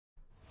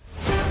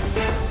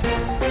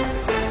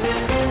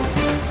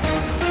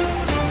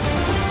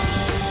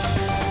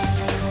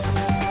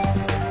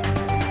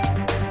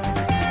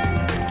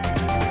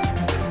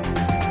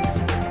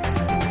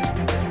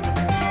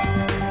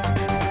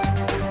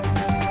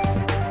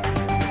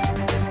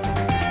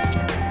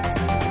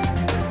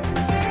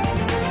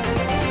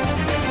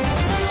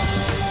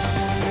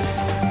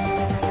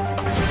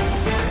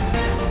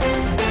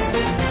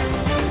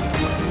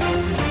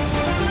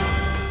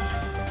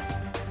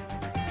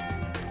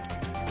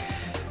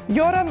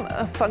Joram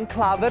van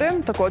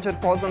Klaveren, također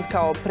poznat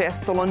kao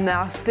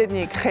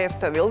prestolonasljednik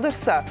Geerta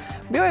Wildersa,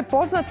 bio je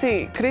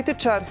poznati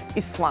kritičar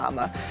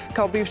islama.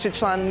 Kao bivši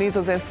član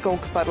nizozemskog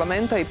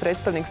parlamenta i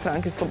predstavnik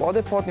stranke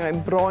Slobode podnio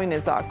je brojne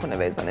zakone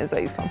vezane za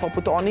islam,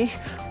 poput onih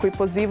koji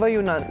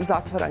pozivaju na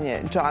zatvaranje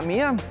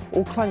džamija,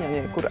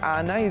 uklanjanje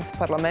Kur'ana iz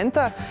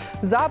parlamenta,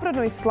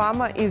 zabranu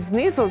islama iz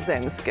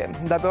Nizozemske.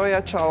 Da bi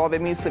ojačao ove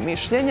misli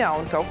mišljenja,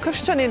 on kao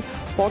kršćanin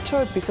počeo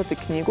je pisati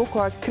knjigu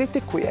koja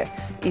kritikuje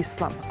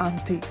islam,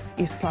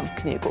 anti-islam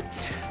knjigu.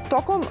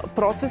 Tokom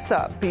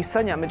procesa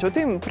pisanja,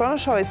 međutim,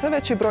 pronašao je sve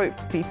veći broj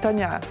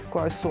pitanja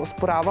koja su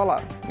osporavala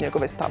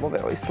njegove stavove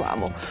o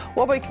islamu.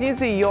 U ovoj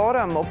knjizi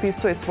Joram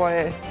opisuje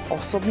svoje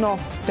osobno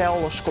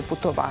teološko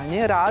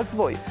putovanje,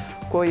 razvoj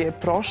koji je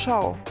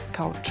prošao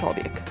kao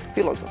čovjek,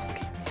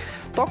 filozofski.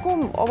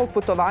 Tokom ovog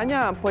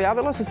putovanja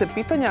pojavila su se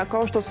pitanja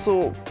kao što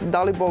su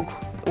da li Bog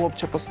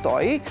uopće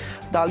postoji,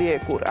 da li je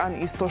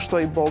Kur'an isto što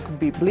i Bog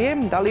Biblije,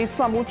 da li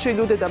islam uči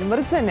ljude da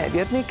mrze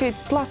nevjernike i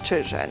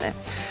tlače žene.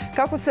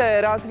 Kako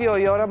se razvio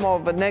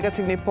Joramov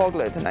negativni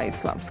pogled na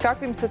islam? S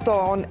kakvim se to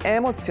on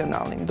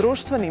emocionalnim,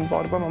 društvenim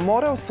borbama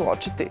morao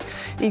suočiti?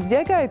 I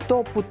gdje ga je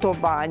to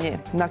putovanje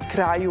na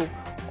kraju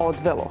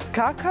odvelo?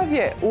 Kakav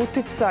je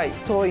uticaj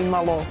to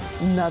imalo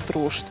na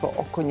društvo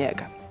oko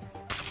njega?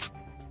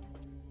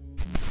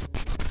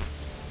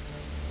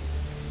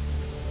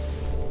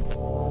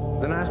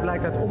 Daarnaast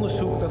blijkt uit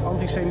onderzoek dat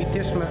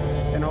antisemitisme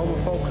en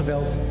homofoob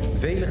geweld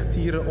velig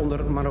tieren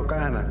onder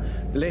Marokkanen.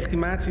 De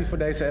legitimatie voor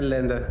deze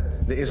ellende,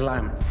 de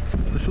islam.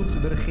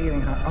 Verzoekt de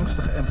regering haar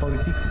angstige en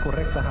politiek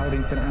correcte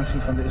houding ten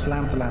aanzien van de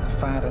islam te laten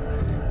varen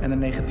en de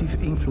negatieve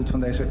invloed van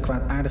deze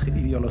kwaadaardige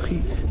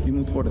ideologie die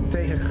moet worden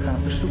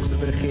tegengegaan, verzoekt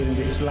de regering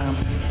de islam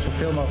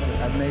zoveel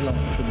mogelijk uit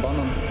Nederland te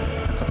bannen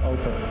en gaat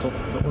over tot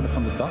de orde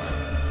van de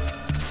dag.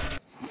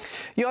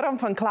 Joram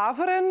van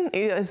Klaveren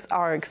is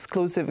our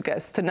exclusive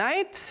guest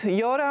tonight.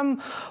 Joram,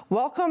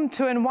 welcome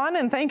to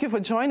N1 and thank you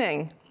for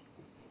joining.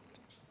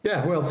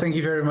 Yeah, well, thank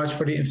you very much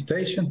for the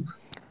invitation.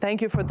 Thank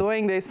you for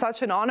doing this.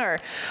 Such an honor.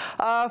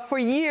 For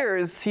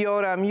years,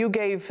 Joram, you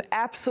gave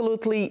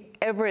absolutely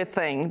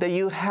everything that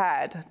you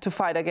had to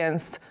fight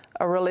against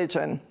a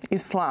religion,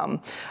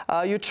 Islam.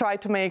 You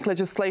tried to make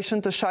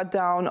legislation to shut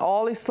down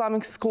all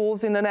Islamic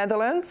schools in the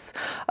Netherlands.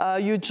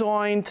 You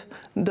joined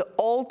the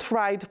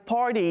alt-right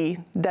party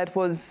that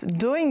was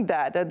doing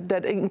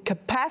that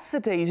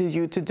incapacitated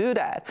you to do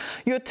that.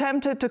 You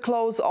attempted to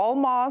close all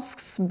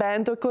mosques,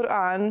 ban the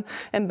Quran,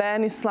 and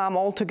ban Islam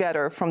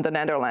altogether from the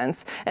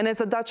Netherlands. And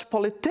as a Dutch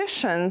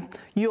politician,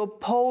 you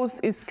opposed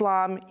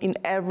Islam in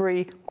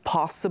every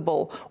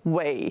possible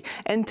way.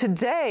 And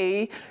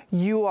today,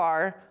 you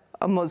are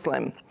a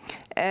Muslim.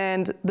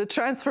 And the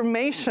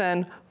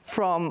transformation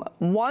from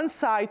one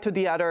side to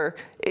the other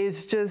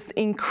is just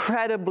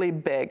incredibly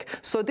big.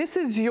 So this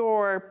is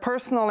your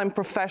personal and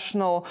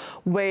professional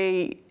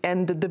way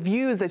and the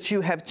views that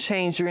you have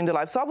changed during the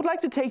life. So I would like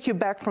to take you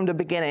back from the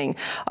beginning.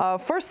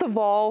 First of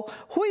all,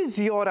 who is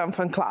Joram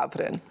van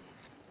Klaveren?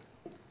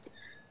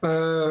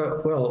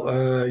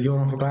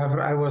 Joram van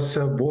Klaveren, I was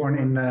born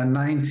in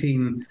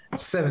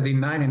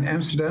 1979 in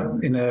Amsterdam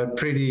in a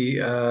pretty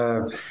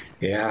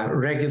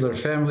regular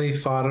family,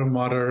 father,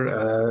 mother.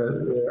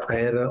 I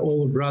had an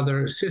older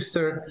brother,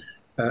 sister,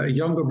 a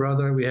younger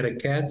brother. We had a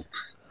cat.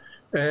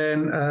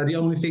 And the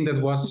only thing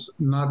that was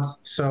not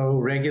so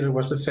regular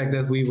was the fact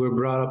that we were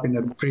brought up in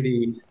a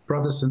pretty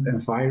Protestant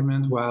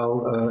environment,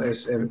 while,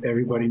 as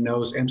everybody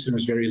knows, Amsterdam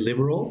is very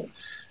liberal.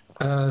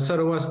 So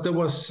there was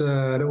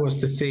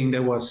the thing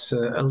that was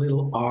a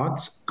little odd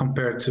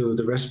compared to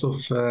the rest of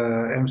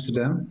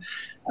Amsterdam,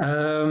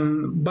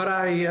 but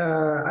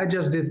I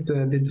just did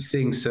the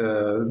things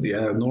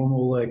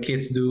normal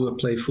kids do: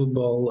 play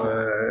football,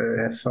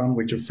 have fun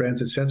with your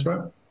friends,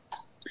 etc.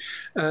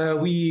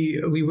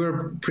 We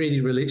were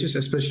pretty religious,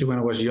 especially when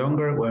I was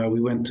younger. We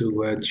went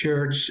to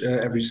church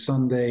every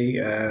Sunday.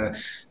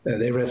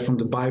 They read from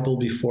the Bible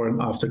before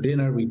and after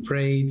dinner. We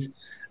prayed.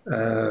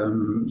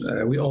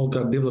 We all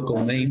got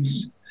biblical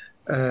names.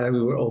 We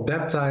were all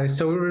baptized.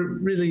 So we were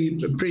really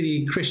a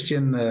pretty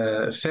Christian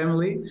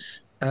family.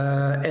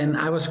 And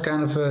I was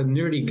kind of a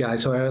nerdy guy,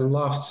 so I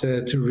loved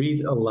to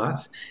read a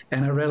lot.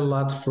 And I read a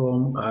lot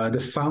from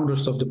the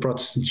founders of the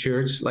Protestant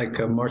church, like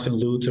Martin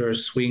Luther,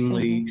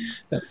 Zwingli,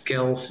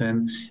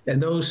 Calvin. And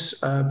those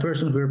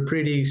persons were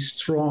pretty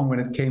strong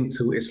when it came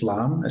to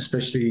Islam,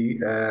 especially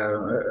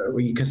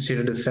when you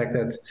consider the fact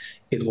that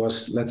it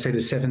was, let's say, the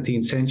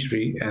 17th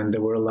century, and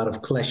there were a lot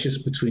of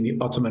clashes between the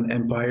Ottoman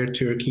Empire,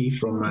 Turkey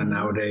from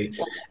nowadays,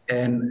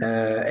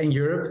 and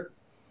Europe.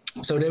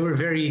 So they were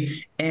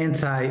very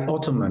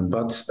anti-Ottoman,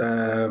 but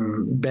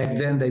back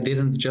then they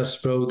didn't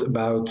just wrote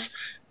about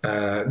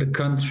the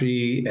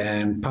country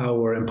and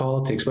power and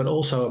politics, but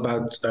also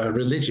about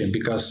religion,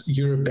 because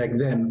Europe back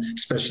then,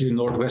 especially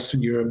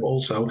Northwestern Europe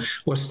also,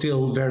 was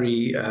still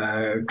very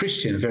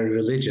Christian, very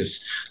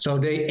religious. So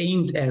they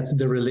aimed at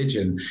the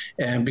religion.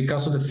 And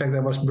because of the fact that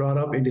I was brought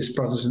up in this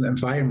Protestant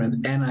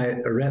environment and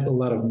I read a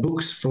lot of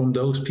books from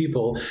those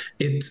people,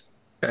 it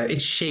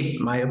it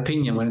shaped my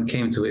opinion when it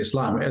came to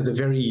Islam at a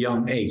very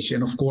young age.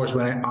 And of course,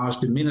 when I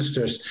asked the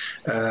ministers,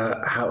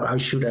 how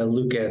should I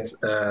look at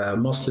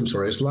Muslims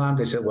or Islam,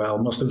 they said, well,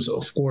 Muslims,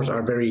 of course,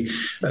 are very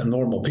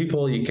normal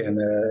people. You can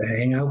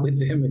hang out with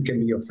them, it can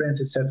be your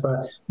friends,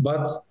 etc.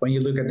 But when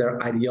you look at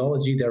their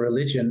ideology, their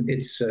religion,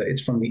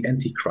 it's from the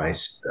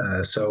Antichrist.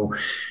 So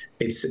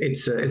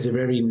it's a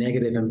very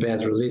negative and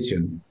bad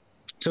religion.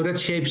 So that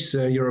shapes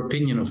your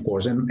opinion, of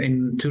course. And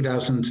in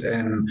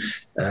 2001,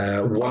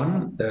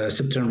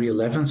 September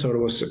 11th, so it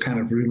was a kind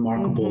of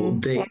remarkable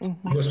day.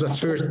 It was the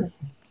first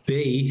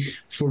day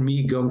for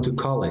me going to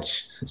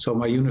college. So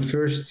my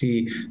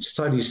university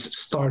studies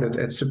started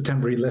at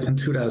September 11,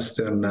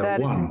 2001.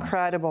 That is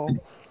incredible.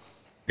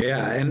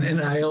 Yeah,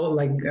 and I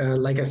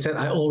like I said,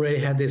 I already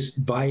had this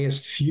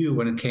biased view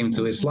when it came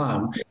to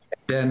Islam.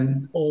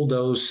 Then all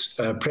those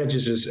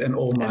prejudices and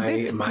all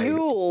this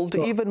fueled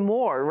even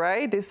more,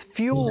 right? This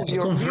fueled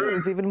your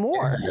views even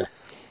more.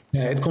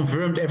 Yeah, it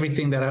confirmed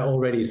everything that I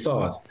already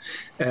thought.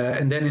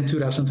 And then in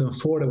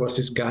 2004, there was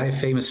this guy,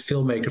 famous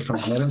filmmaker from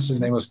the Netherlands. His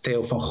name was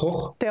Theo van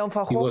Gogh. Theo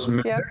van Gogh, he was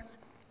murdered.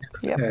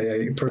 Yeah.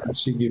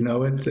 Perhaps you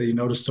know it. You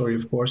know the story,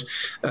 of course.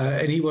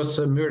 And he was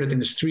murdered in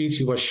the streets.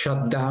 He was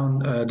shot down.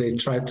 They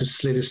tried to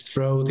slit his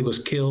throat. He was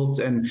killed.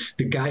 And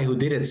the guy who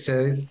did it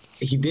said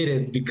he did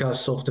it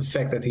because of the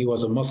fact that he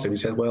was a Muslim. He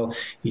said, well,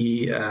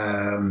 he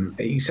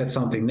said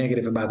something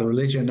negative about the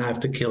religion, and I have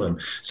to kill him.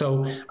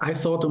 So I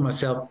thought to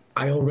myself,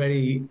 I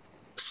already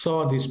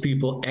saw these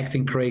people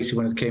acting crazy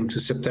when it came to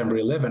September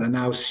 11, and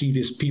now see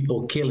these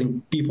people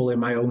killing people in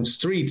my own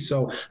streets.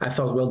 So I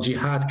thought, well,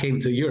 jihad came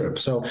to Europe,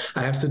 so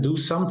I have to do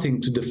something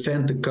to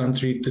defend the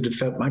country, to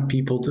defend my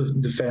people, to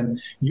defend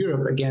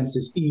Europe against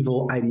this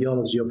evil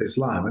ideology of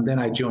Islam. And then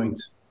I joined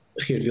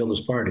Geert Wilders'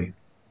 party.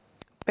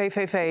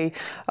 PVV,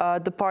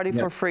 the Party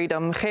for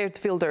Freedom, Geert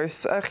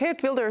Wilders.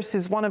 Geert Wilders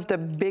is one of the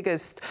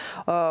biggest,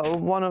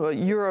 one of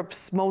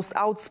Europe's most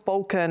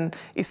outspoken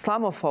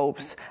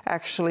Islamophobes,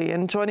 actually.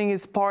 And joining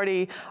his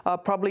party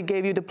probably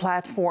gave you the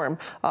platform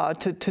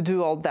to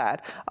do all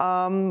that.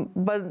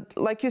 But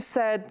like you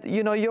said,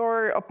 you know,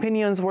 your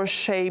opinions were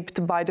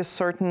shaped by the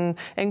certain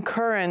and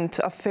current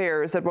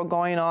affairs that were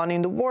going on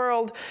in the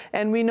world.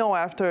 And we know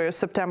after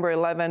September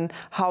 11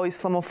 how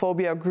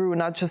Islamophobia grew,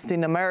 not just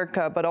in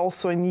America, but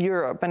also in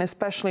Europe, and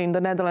especially in the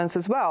Netherlands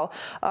as well.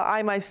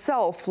 I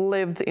myself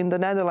lived in the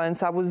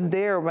Netherlands. I was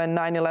there when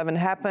 9/11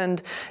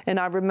 happened, and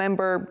I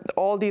remember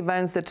all the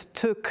events that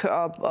took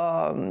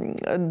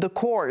the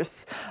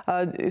course,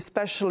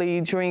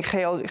 especially during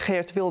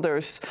Geert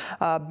Wilders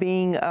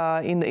being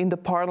in the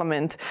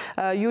parliament.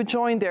 You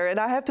joined there, and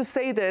I have to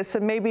say this,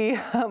 and maybe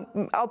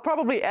I'll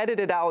probably edit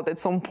it out at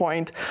some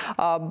point,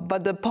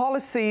 but the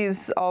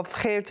policies of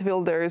Geert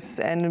Wilders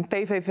and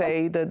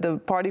PVV, the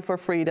Party for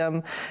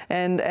Freedom,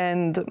 and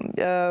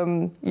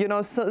you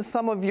know,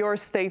 some of your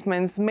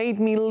statements made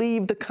me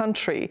leave the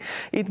country.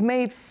 It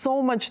made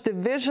so much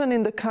division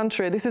in the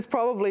country. This is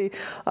probably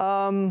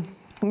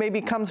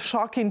maybe comes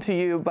shocking to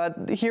you,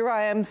 but here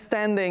I am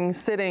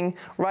sitting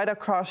right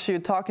across you,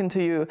 talking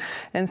to you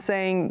and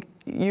saying,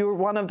 you're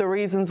one of the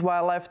reasons why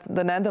I left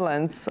the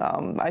Netherlands.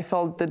 I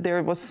felt that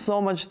there was so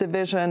much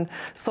division,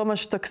 so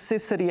much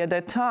toxicity at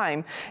that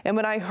time. And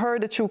when I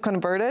heard that you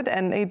converted,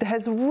 and it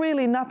has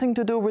really nothing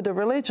to do with the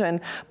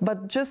religion,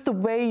 but just the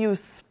way you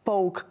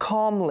spoke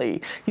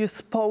calmly, you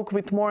spoke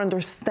with more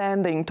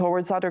understanding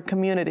towards other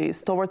communities,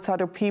 towards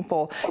other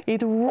people,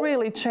 it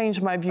really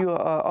changed my view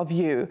of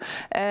you.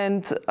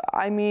 And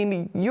I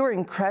mean, you're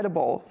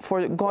incredible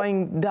for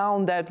going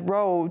down that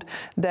road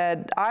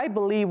that I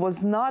believe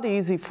was not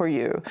easy for you.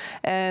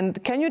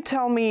 And can you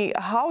tell me,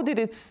 how did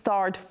it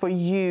start for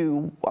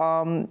you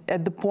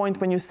at the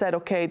point when you said,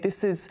 okay,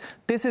 this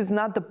is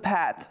not the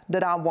path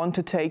that I want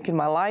to take in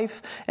my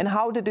life? And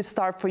how did it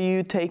start for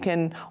you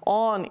taking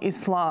on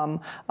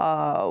Islam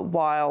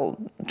while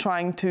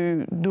trying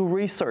to do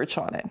research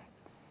on it?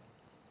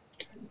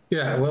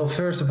 Yeah, well,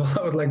 first of all,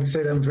 I would like to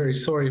say that I'm very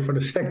sorry for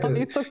the fact that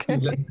it's okay.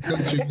 you left the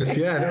country.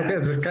 Yeah,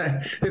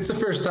 it's the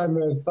first time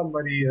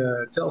somebody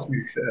tells me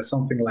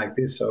something like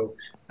this, so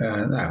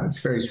no,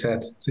 it's very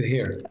sad to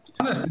hear.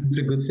 Honestly, it's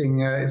a good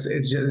thing.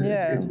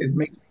 It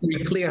makes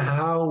me clear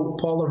how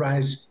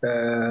polarized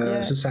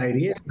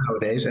society is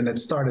nowadays, and it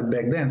started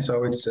back then.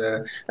 So it's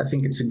I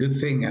think it's a good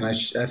thing, and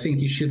I think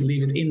you should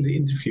leave it in the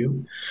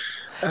interview.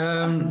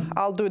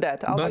 I'll do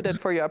that. I'll do that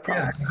for you, I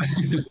promise.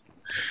 Yeah.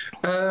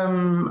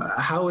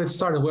 How it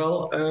started?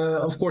 Well,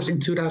 of course, in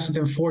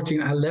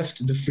 2014, I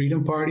left the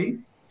Freedom Party.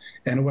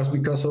 And it was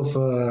because of,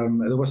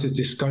 there was this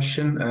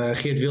discussion.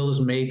 Geert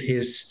Wilders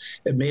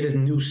made a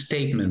new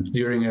statement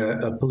during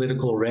a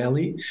political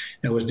rally.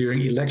 It was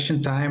during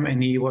election time,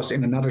 and he was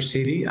in another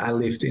city. I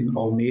lived in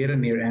Almere,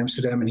 near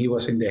Amsterdam, and he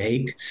was in The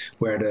Hague,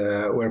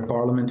 where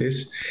Parliament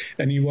is.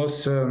 And he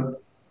was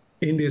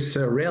in this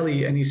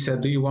rally, and he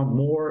said, do you want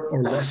more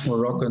or less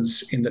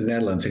Moroccans in the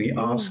Netherlands? And he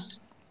asked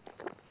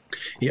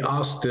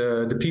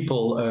the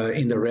people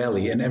in the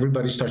rally, and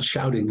everybody started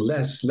shouting,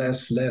 less,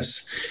 less,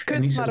 less. Good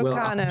and he said, well,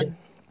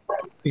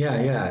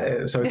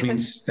 yeah. So it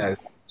means that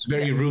it's a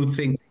very rude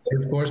thing to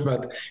of course,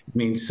 but it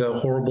means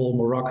horrible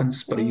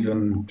Moroccans, but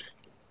even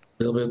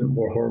a little bit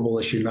more horrible,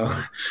 as you know.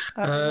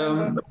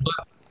 But,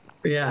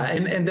 yeah,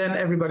 and then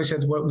everybody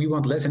said, well, we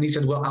want less. And he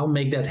said, well, I'll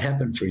make that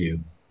happen for you.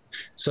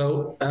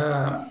 So,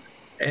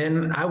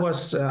 and I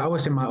was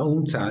in my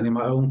own town, in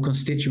my own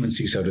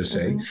constituency, so to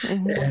say.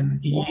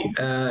 And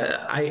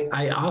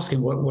I asked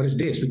him, what is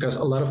this? Because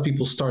a lot of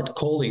people start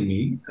calling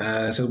me.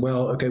 I said,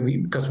 well, okay,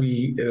 because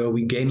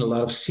we gained a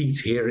lot of seats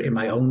here in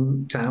my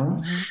own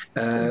town.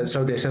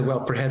 So they said,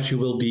 well, perhaps you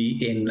will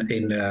be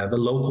in the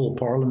local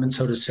parliament,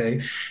 so to say,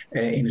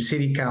 in the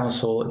city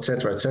council,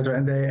 etc., etc.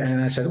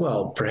 And I said,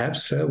 well,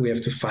 perhaps we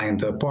have to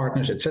find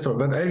partners, etc.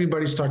 But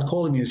everybody started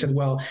calling me and said,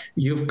 well,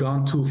 you've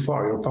gone too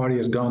far. Your party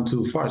has gone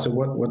too far.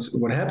 So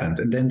what happened?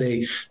 And then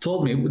they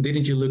told me,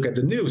 didn't you look at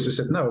the news? I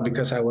said, no,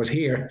 because I was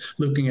here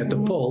looking at the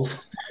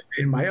polls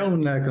in my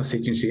own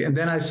constituency. And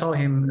then I saw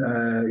him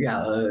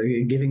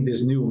giving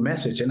this new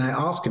message. And I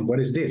asked him,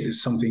 what is this?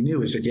 Is something new?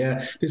 He said,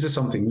 yeah, this is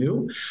something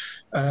new.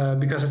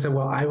 Because I said,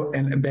 well,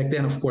 and back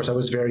then, of course, I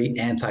was very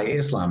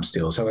anti-Islam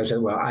still. So I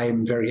said, well,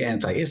 I'm very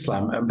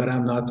anti-Islam, but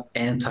I'm not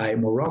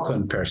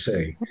anti-Moroccan per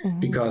se,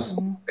 because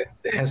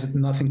it has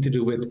nothing to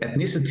do with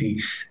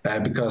ethnicity,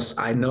 because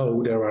I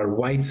know there are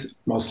white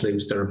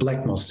Muslims, there are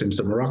black Muslims,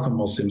 there are Moroccan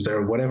Muslims, there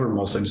are whatever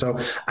Muslims. So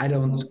I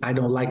don't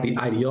like the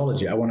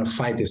ideology. I want to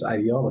fight this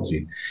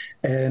ideology.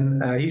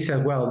 And he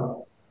said,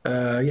 well,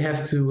 you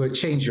have to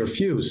change your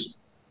views.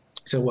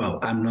 So, well,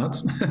 I'm not,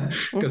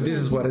 because this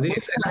is what it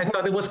is. And I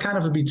thought it was kind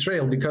of a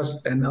betrayal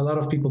because, and a lot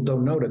of people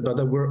don't know that, but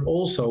there were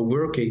also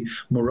working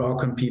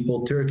Moroccan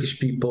people, Turkish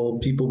people,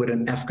 people with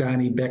an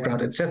Afghani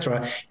background,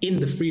 etc., in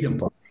the Freedom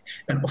Party.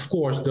 And of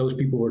course, those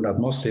people were not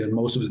Muslim.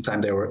 Most of the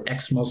time they were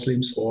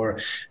ex-Muslims, or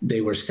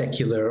they were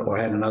secular or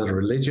had another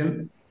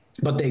religion.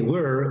 But they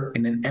were,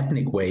 in an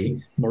ethnic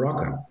way,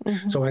 Moroccan.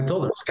 So I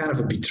told him it was kind of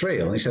a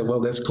betrayal. And he said, well,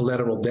 that's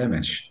collateral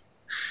damage.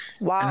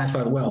 Wow. And I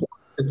thought, well,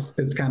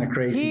 it's kind of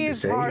crazy to say. He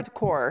is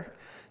hardcore.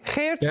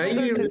 Geerta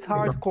Wildersa is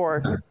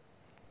hardcore.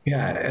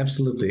 Yeah,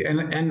 absolutely.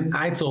 And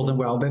I told him,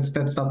 well,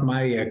 that's not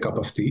my cup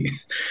of tea.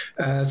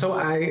 So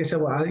I said,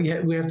 well,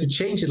 we have to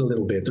change it a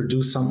little bit or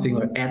do something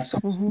or add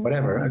something,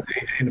 whatever,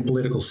 in a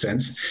political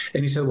sense.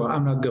 And he said, well,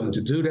 I'm not going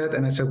to do that.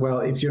 And I said, well,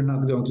 if you're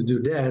not going to do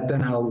that,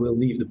 then I will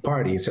leave the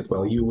party. He said,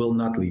 well, you will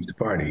not leave the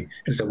party.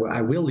 And I said, well,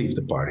 I will leave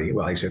the party.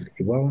 Well, he said,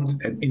 he won't.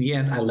 And in the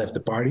end, I left the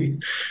party.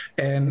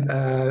 And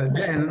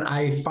then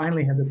I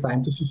finally had the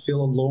time to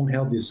fulfill a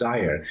long-held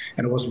desire.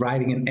 And I was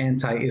writing an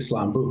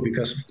anti-Islam book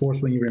because, of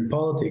course, when you're in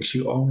politics,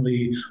 you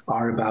only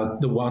are about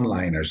the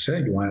one-liners.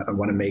 You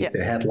want to make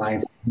the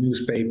headlines,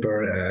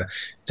 newspaper,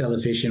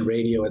 television,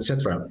 radio,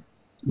 etc.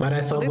 But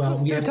I thought, this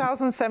was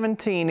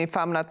 2017, if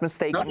I'm not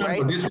mistaken,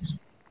 right?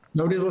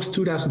 No, this was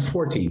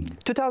 2014.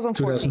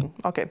 2014,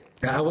 okay.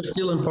 Yeah, I was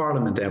still in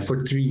parliament then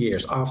for 3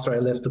 years after I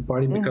left the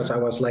party because I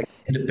was like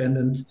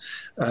independent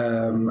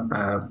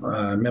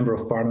member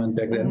of parliament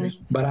back then.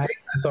 But I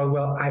thought,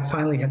 well, I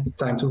finally have the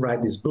time to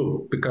write this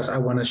book because I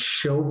want to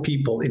show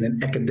people in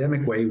an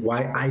academic way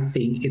why I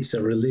think it's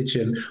a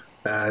religion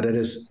that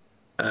is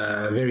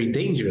very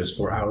dangerous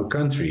for our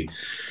country.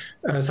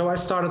 So I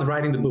started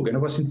writing the book, and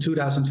it was in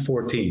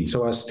 2014.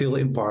 So I was still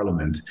in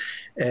parliament.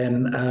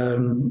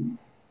 And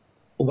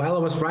while I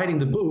was writing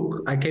the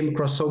book, I came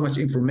across so much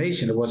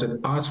information that was at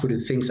odds with the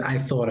things I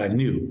thought I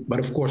knew. But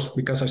of course,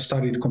 because I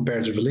studied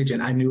comparative religion,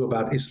 I knew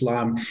about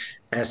Islam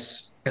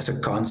as a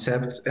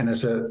concept and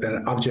as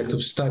an object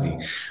of study.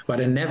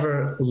 But I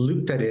never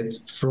looked at it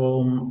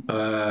from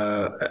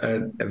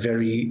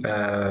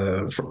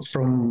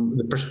from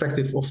the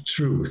perspective of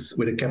truth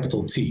with a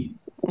capital T.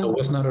 So it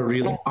was not a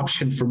real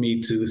option for me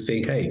to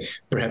think, hey,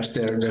 perhaps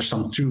there's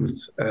some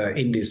truth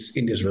in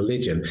this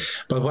religion.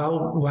 But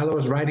while I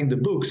was writing the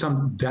book,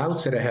 some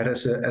doubts that I had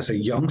as a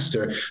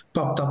youngster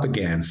popped up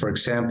again. For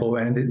example,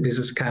 and this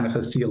is kind of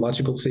a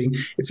theological thing,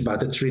 it's about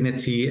the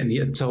Trinity and the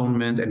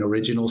atonement and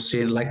original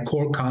sin, like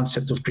core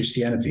concept of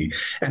Christianity.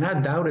 And I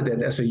doubted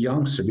that as a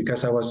youngster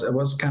because it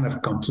was kind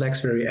of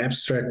complex, very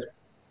abstract.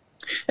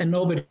 And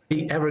nobody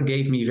ever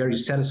gave me very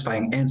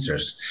satisfying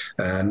answers,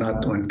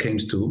 not when it came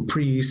to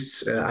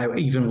priests. I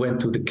even went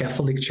to the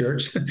Catholic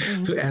Church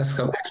to ask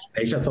some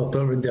explanation. I thought,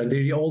 well, they're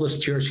the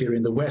oldest church here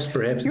in the West,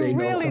 perhaps they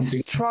know something. You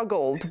really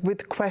struggled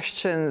with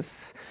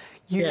questions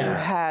you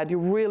had. You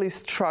really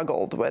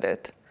struggled with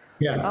it.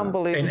 Yeah.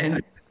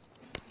 Unbelievable.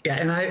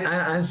 And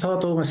I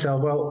thought to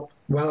myself, well,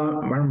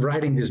 while I'm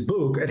writing this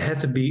book, it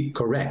had to be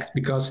correct,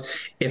 because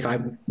if I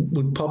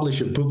would publish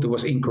a book that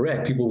was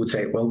incorrect, people would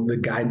say, well, the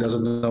guy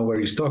doesn't know what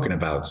he's talking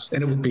about,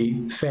 and it would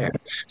be fair.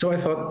 So I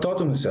thought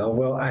to myself,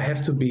 well, I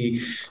have to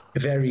be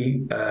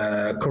very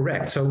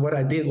correct. So what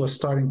I did was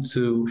starting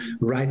to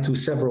write to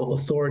several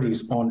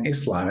authorities on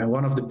Islam, and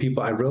one of the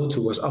people I wrote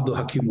to was Abdul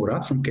Hakim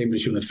Murad from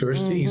Cambridge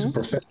University. He's a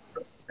professor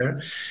there.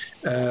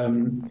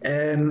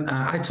 And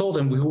I told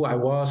him who I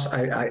was.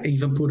 I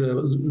even put a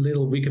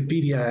little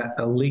Wikipedia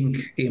link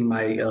in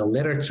my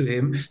letter to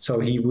him so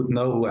he would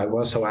know who I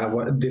was. So I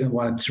didn't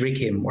want to trick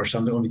him or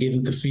something, or give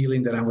him the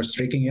feeling that I was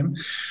tricking him.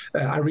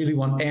 I really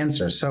want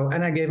answers.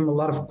 And I gave him a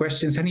lot of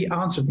questions, and he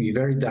answered me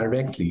very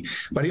directly.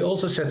 But he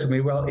also said to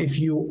me, well, if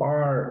you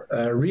are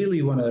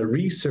really want to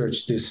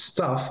research this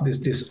stuff,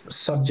 this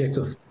subject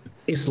of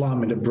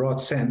Islam in a broad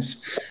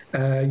sense,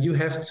 you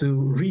have to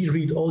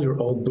reread all your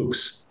old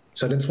books.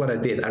 So that's what I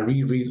did. I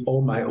reread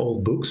all my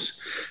old books,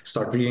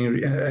 start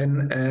reading.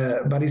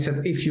 But he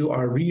said, if you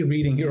are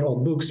rereading your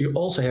old books, you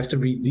also have to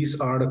read these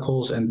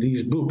articles and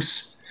these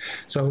books.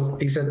 So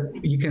he said,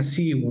 you can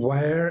see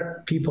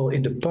where people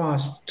in the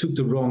past took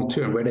the wrong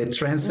turn, where they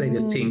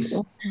translated things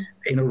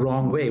in a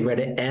wrong way, where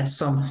they add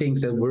some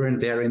things that weren't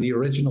there in the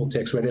original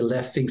text, where they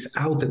left things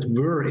out that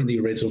were in the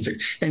original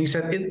text. And he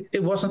said,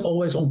 it wasn't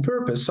always on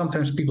purpose.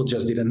 Sometimes people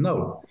just didn't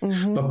know.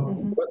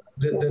 But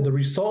the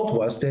result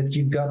was that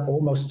you got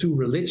almost two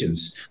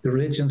religions. The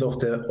of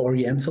the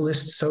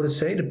Orientalists, so to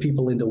say, the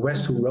people in the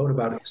West who wrote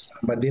about Islam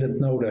but didn't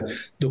know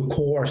the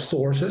core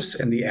sources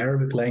and the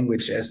Arabic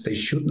language as they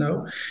should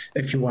know,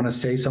 if you want to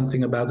say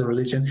something about the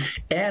religion,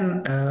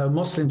 and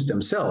Muslims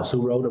themselves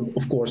who wrote,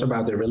 of course,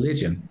 about their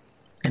religion.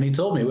 And he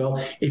told me,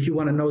 well, if you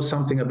want to know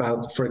something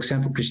about, for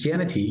example,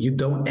 Christianity, you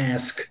don't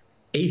ask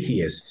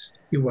atheists.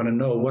 You want to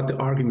know what the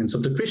arguments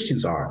of the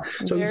Christians are.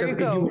 So there he said, if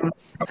you want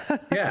to,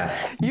 yeah.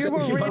 You were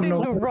reading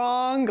the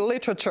wrong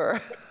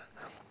literature.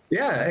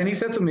 Yeah, and he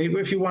said to me,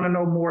 if you want to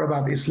know more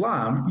about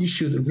Islam, you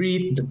should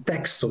read the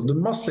text of the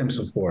Muslims,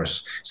 of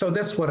course. So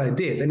that's what I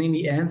did. And in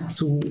the end,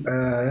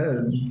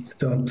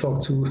 don't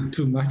talk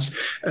too much.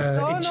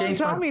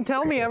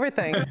 Tell me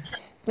everything.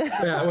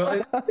 Yeah,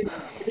 well,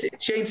 it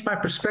changed my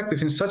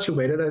perspective in such a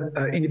way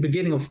that in the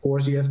beginning, of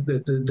course, you have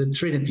the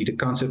Trinity, the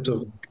concept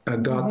of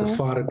God the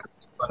Father,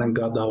 and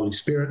God the Holy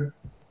Spirit.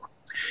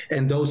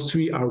 And those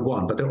three are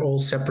one, but they're all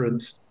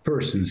separate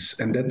persons.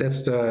 And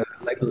that's the,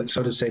 like,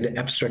 so to say, the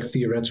abstract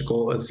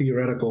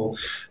theoretical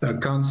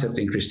concept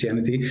in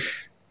Christianity.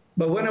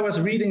 But when I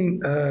was reading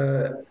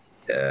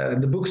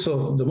the books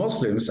of the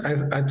Muslims,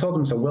 I told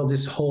myself, well,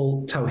 this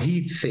whole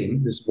Tawheed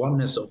thing, this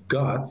oneness of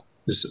God,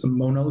 this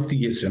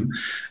monotheism,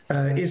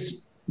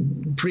 is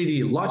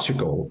pretty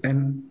logical.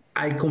 And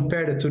I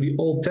compared it to the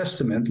Old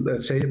Testament,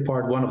 let's say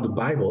part 1 of the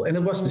Bible, and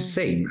it was the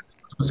same.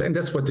 And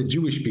that's what the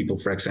Jewish people,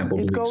 for example,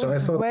 believe. Goes so I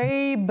thought,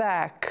 way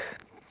back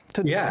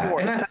to the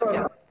fourth. And I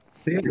thought,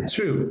 yeah,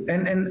 true.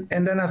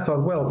 And then I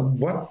thought, well,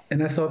 what?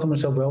 And I thought to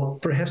myself, well,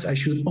 perhaps I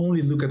should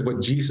only look at what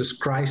Jesus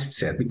Christ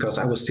said, because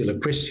I was still a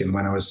Christian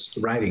when I was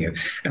writing it.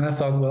 And I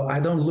thought, well, I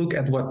don't look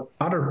at what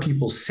other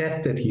people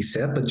said that he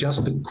said, but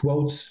just the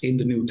quotes in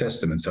the New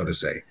Testament, so to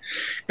say.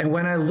 And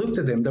when I looked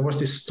at them, there was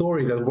this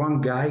story that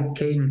one guy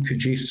came to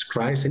Jesus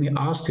Christ and he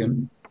asked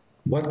him,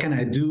 what can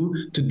I do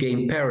to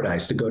gain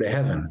paradise, to go to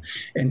heaven?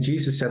 And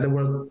Jesus said there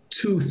were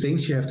 2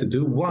 things you have to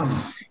do. One,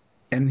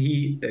 and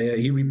he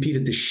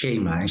repeated the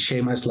Shema. And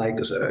Shema is like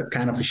a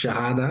kind of a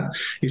Shahada.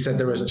 He said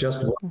there is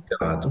just one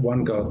God,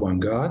 one God, one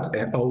God.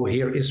 And, oh,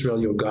 hear Israel,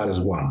 your God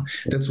is one.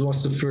 That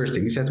was the first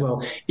thing. He said,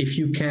 well, if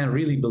you can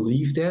really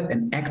believe that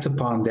and act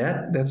upon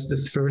that, that's the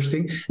first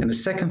thing. And the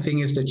second thing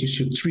is that you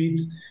should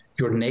treat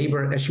your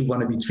neighbor as you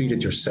want to be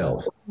treated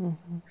yourself.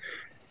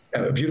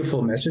 A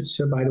beautiful message,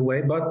 by the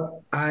way, but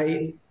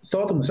I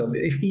thought to myself,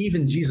 if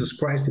even Jesus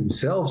Christ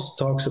himself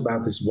talks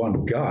about this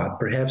one God,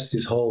 perhaps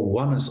this whole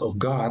oneness of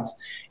God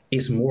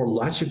is more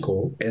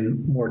logical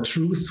and more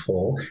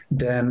truthful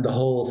than the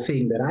whole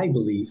thing that I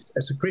believed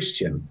as a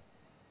Christian.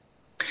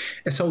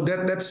 And so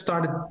that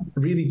started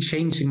really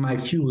changing my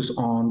views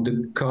on the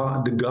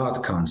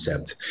God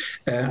concept.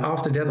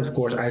 After that, of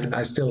course,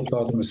 I still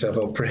thought to myself,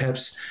 well,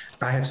 perhaps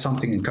I have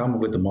something in common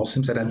with the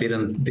Muslims, and I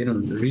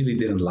really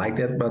didn't like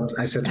that. But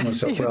I said to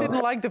myself, you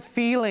didn't like the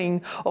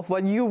feeling of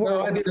what you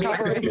were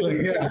discovering. Like the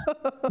feeling, yeah,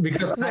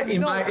 because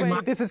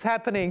this is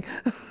happening.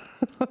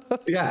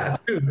 Yeah,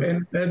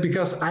 true. And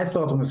because I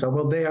thought to myself,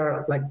 well, they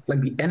are like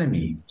the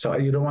enemy, so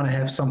you don't want to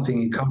have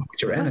something in common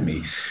with your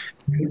enemy.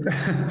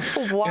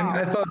 Wow. And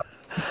I thought,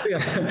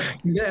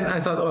 then I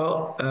thought,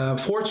 well,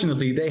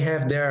 fortunately, they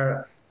have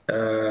their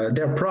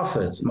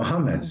prophet,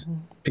 Muhammad,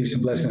 peace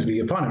and blessings be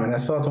upon him. And I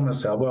thought to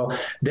myself, well,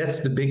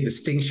 that's the big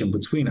distinction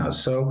between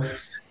us. So,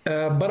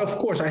 but of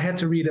course, I had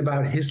to read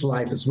about his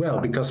life as well,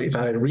 because if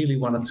I really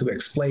wanted to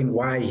explain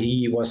why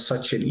he was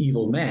such an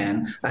evil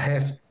man, I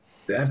have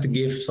to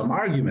give some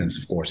arguments,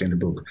 of course, in the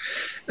book.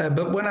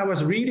 But when I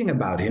was reading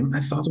about him, I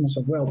thought to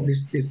myself, well,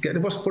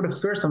 it was for the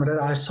first time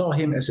that I saw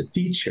him as a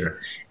teacher,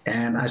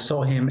 and I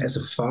saw him as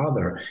a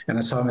father, and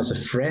I saw him as a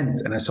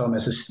friend, and I saw him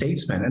as a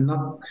statesman, and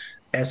not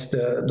as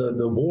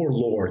the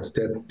warlord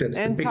that's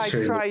the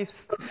picture.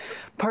 Antichrist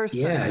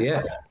person.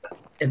 Yeah.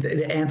 And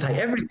the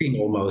anti-everything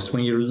almost,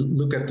 when you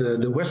look at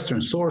the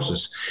Western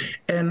sources.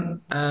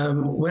 And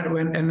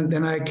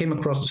then I came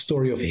across the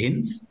story of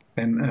Hind.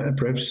 And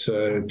perhaps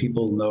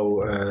people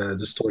know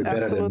the story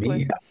better than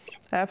me.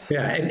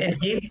 Absolutely.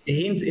 Yeah,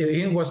 and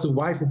Hind was the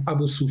wife of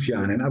Abu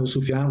Sufyan, and Abu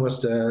Sufyan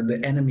was the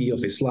enemy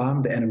of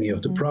Islam, the enemy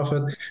of the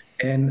Prophet.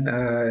 And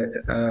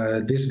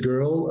this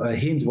girl,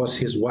 Hind, was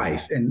his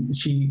wife, and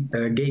she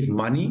gave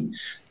money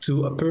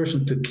to a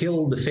person to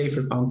kill the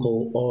favorite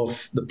uncle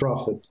of the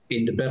Prophet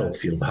in the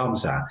battlefield,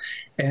 Hamza.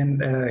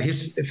 And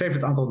his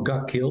favorite uncle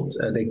got killed.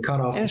 They cut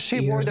off his she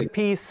ears. wore the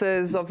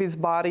pieces of his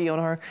body on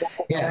her.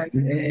 Yeah,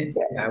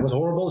 it was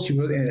horrible. She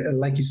was,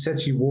 like you said,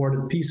 she wore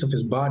the piece of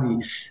his body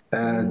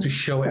to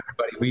show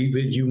everybody.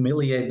 We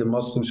humiliate the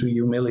Muslims. We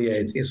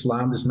humiliate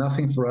Islam. There's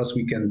nothing for us.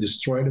 We can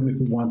destroy them if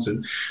we want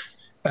to.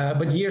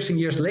 But years and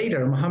years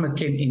later, Muhammad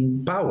came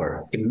in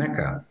power in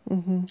Mecca.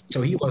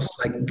 So he was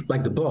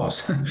like the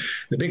boss,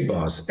 the big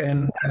boss.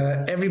 And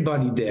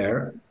everybody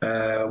there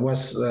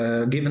was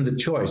given the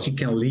choice. You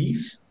can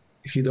leave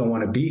if you don't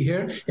want to be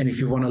here. And if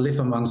you want to live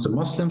amongst the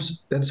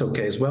Muslims, that's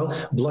okay as well.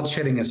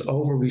 Bloodshedding is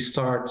over. We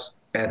start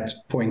at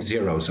point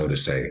zero, so to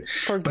say.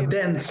 But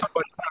then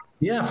somebody,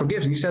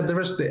 forgives. He said,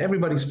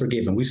 everybody's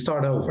forgiven. We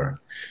start over.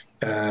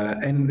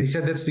 And he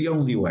said that's the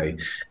only way.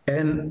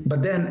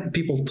 But then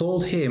people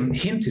told him,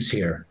 Hind is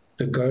here,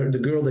 the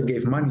girl that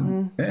gave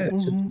money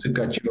to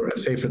get your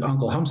favorite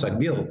uncle Hamza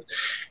killed.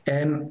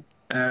 And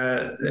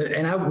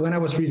when I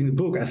was reading the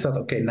book, I thought,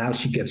 okay, now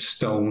she gets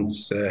stoned,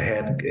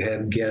 head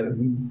get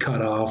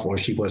cut off, or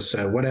she was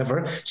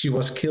whatever. She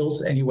was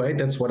killed anyway.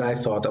 That's what I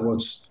thought I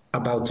was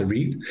about to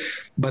read.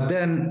 But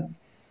then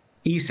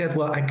he said,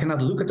 well, I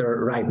cannot look at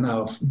her right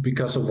now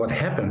because of what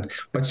happened,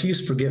 but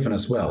she's forgiven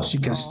as well. She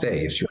can stay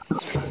if she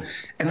wants to.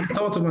 And I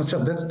thought to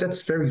myself,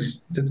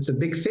 that's a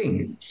big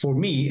thing for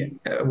me,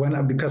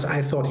 because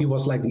I thought he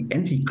was like the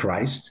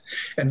Antichrist,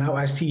 and now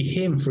I see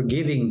him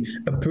forgiving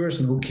a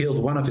person who killed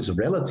one of his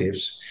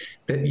relatives.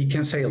 That you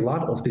can say a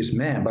lot of this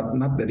man, but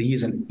not that he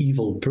is an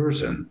evil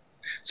person.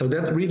 So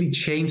that really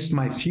changed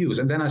my views.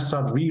 And then I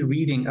started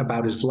rereading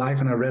about his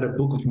life, and I read a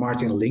book of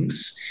Martin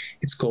Links.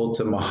 It's called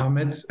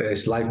Muhammad,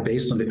 his life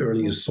based on the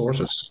earliest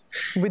sources.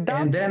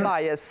 Without the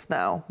bias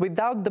now,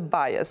 without the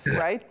bias,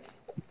 right?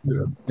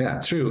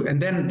 Yeah, true.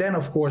 And then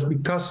of course,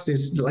 because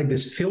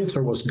this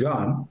filter was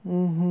gone,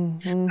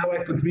 now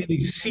I could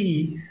really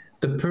see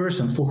the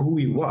person for who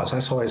he was. I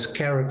saw his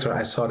character,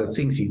 I saw the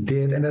things he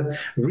did, and that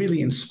really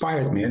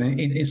inspired me. And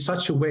in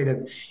such a way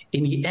that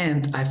in the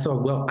end, I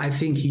thought, well, I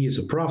think he is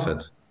a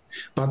prophet.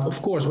 But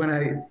of course, when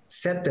I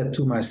said that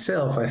to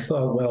myself, I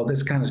thought, well,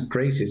 that's kind of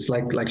crazy. It's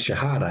like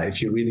Shahada.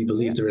 If you really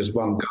believe there is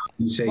one God,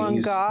 you say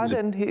one God,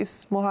 and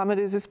Muhammad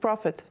is his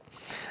prophet.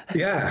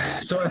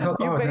 Yeah. So I thought,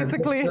 you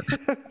basically...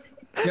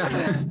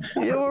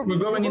 we're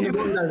going in the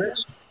wrong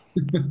direction.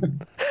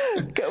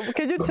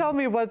 Can you tell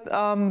me what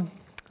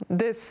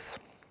this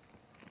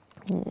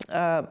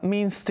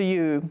means to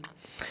you?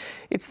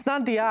 It's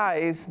not the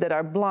eyes that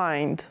are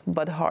blind,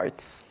 but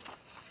hearts.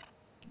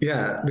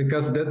 Yeah,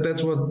 because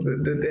that's what,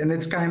 and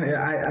it's kind of,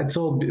 I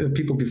told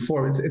people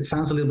before, it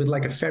sounds a little bit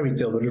like a fairy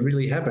tale, but it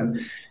really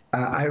happened.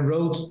 I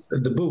wrote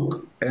the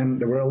book,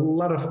 and there were a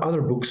lot of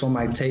other books on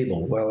my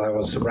table while I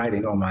was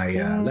writing on my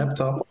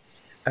laptop.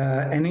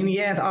 And in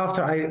the end,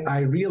 after I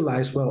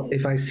realized, well,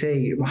 if I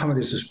say Muhammad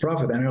is his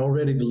prophet, and I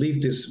already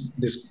believe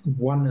this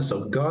oneness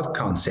of God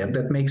concept,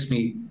 that makes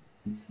me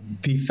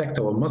de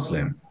facto a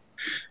Muslim.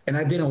 And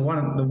I didn't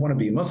want to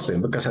be a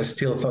Muslim, because I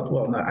still thought,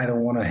 well, no, I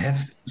don't want to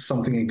have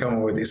something in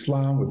common with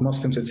Islam, with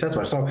Muslims,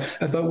 etc. So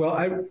I thought, well,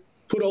 I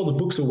put all the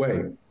books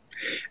away.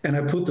 And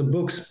I put the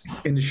books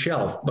in the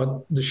shelf,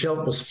 but the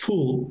shelf was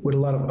full with a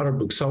lot of other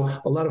books. So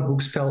a lot of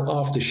books fell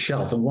off the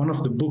shelf. And one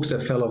of the books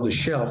that fell off the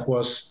shelf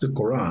was the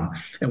Quran.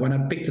 And when I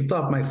picked it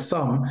up, my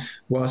thumb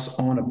was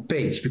on a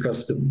page,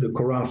 because the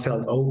Quran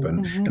fell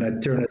open. And I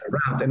turned it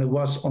around, and it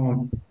was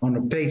on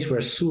a page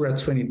where Surah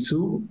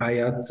 22,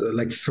 ayat,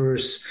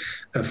 verse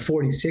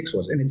 46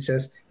 was. And it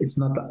says, it's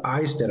not the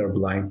eyes that are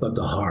blind, but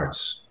the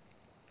hearts.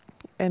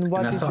 And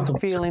what did you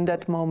feel in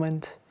that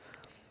moment?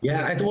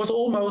 Yeah, it was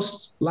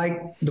almost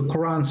like the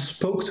Quran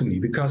spoke to me,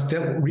 because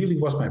that really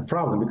was my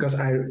problem, because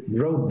I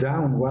wrote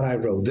down what I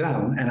wrote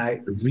down, and I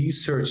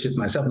researched it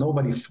myself.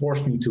 Nobody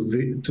forced me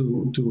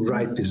to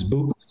write this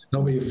book.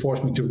 Nobody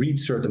forced me to read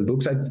certain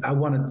books. I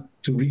wanted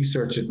to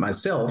research it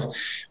myself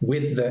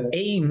with the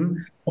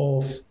aim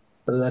of,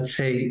 let's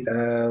say,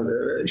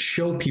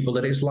 show people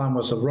that Islam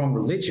was a wrong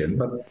religion.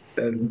 But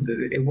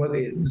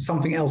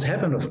something else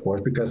happened, of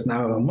course, because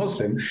now I'm a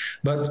Muslim.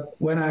 But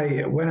when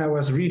I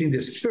was reading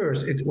this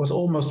verse, it was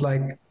almost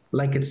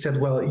like it said,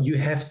 well, you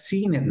have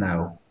seen it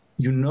now.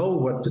 You know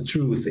what the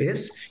truth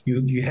is.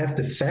 You have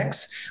the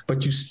facts,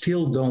 but you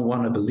still don't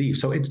want to believe.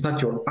 So it's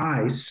not your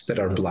eyes that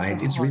are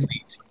blind. It's really...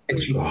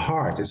 it's your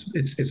heart.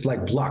 It's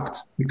like blocked,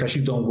 because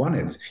you don't want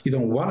it. You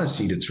don't want to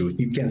see the truth.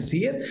 You can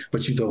see it,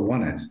 but you don't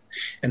want it.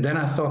 And then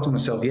I thought to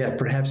myself, yeah,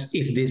 perhaps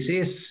if this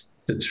is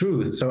the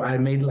truth. So I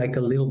made like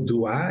a little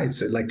dua.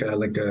 It's like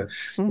a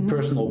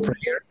personal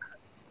prayer.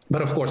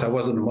 But of course, I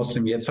wasn't a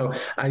Muslim yet. So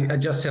I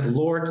just said,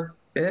 Lord,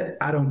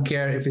 I don't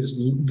care if it's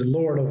the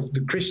Lord of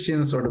the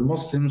Christians or the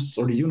Muslims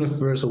or the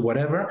universe or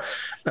whatever.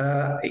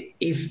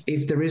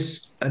 If there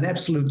is an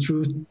absolute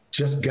truth,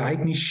 just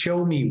guide me,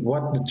 show me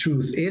what the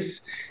truth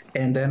is,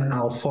 and then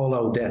I'll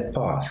follow that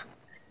path.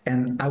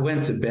 And I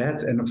went to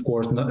bed, and of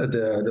course,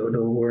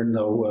 there were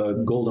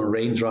no golden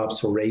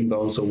raindrops or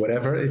rainbows or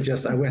whatever. It's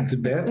just I went to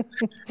bed.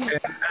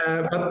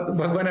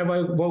 But when I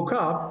woke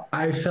up,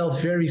 I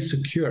felt very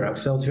secure. I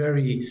felt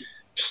very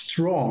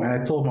strong. And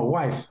I told my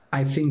wife,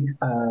 I think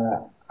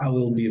I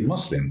will be a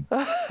Muslim.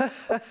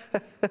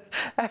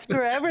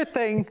 After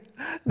everything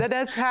that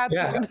has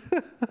happened,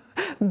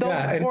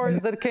 those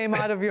words that came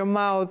out of your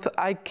mouth,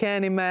 I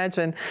can't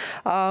imagine.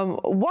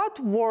 What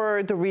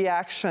were the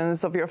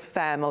reactions of your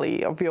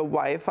family, of your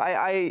wife?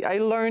 I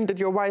learned that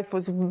your wife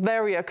was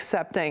very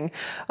accepting,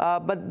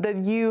 but that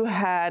you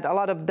had a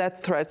lot of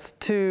death threats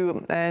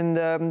too, and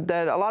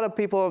that a lot of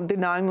people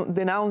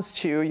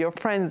denounced you, your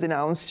friends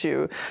denounced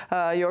you,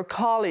 your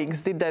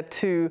colleagues did that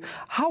too.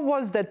 How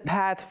was that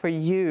path for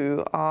you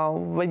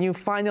when you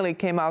finally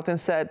came out and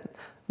said,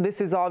 this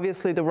is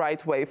obviously the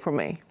right way for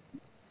me?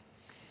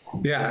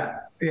 Yeah,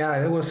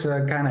 it was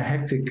a kind of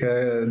hectic,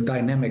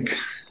 dynamic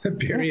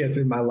period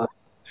in my life.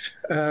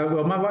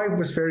 Well, my wife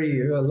was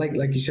very,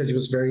 like you said, she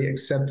was very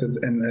accepted,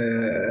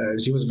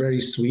 and she was very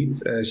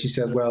sweet. She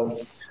said,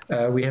 well,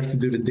 we have to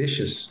do the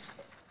dishes.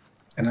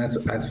 And I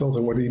thought,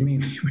 what do you mean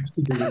we have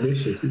to do the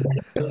dishes? We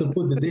have to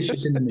put the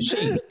dishes in the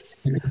machine.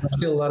 There's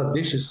still a lot of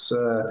dishes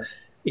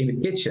in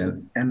the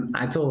kitchen. And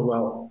I told her,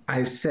 well,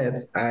 I said,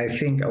 I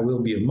think I will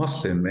be a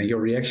Muslim. And your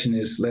reaction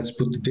is, let's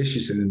put the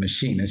dishes in the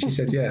machine. And she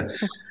said, yeah.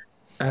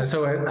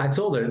 So I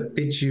told her,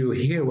 did you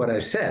hear what I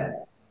said?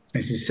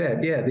 And she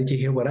said, yeah, did you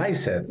hear what I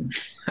said?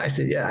 I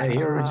said, yeah, I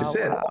hear what you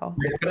said,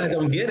 but I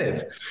don't get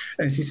it.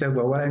 And she said,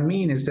 well, what I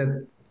mean is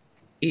that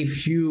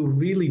if you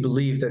really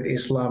believe that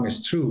Islam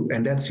is true,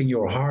 and that's in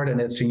your heart and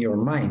that's in your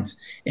mind,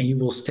 and you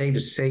will stay the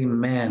same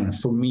man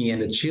for me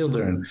and the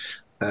children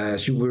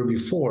as you were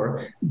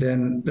before,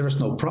 then there's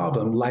no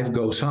problem. Life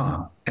goes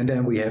on. And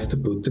then we have to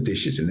put the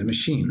dishes in the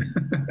machine.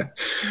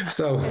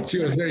 So she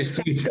was very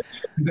sweet.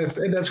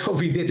 That's what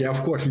we did. Yeah,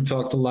 of course, we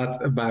talked a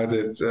lot about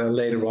it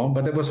later on,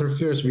 but that was her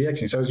first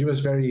reaction. So she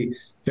was very,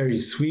 very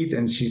sweet,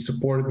 and she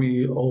supported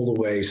me all the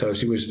way. So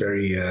she was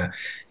very,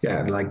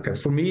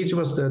 for me, she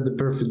was the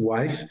perfect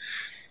wife.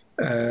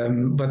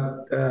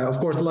 But of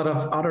course, a lot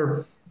of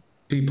other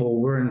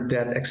people weren't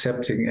that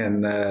accepting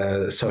and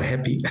so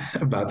happy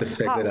about the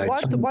fact that I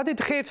changed. What did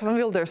Geerta van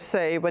Wildersa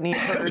say when he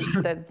heard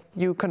that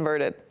you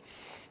converted?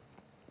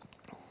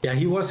 Yeah,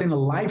 he was in a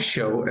live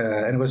show,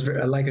 and it was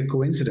like a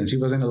coincidence. He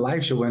was in a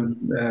live show when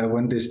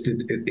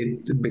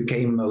it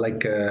became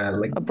like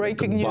a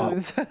breaking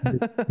news.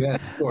 Yeah,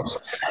 of course.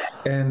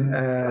 And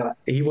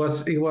he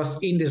was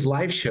in this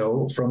live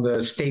show from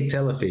the state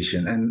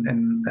television,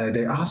 and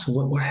they asked,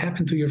 what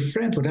happened to your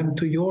friend? What happened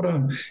to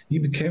Joram? He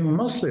became a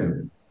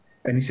Muslim.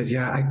 And he said,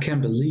 yeah, I can't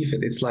believe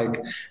it. It's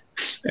like,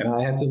 and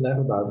I had to laugh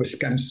about it. It was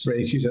kind of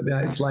strange. He said, yeah,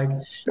 it's like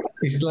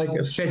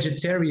a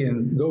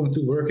vegetarian going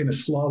to work in a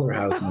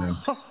slaughterhouse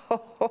now.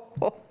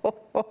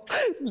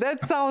 That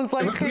sounds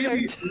like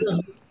Geert.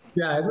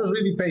 Ja, het was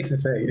really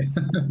PVV.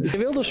 Meneer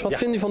Wilders, wat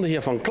vindt u van de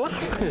heer Van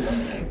Klaveren?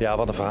 Ja,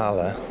 wat een verhaal,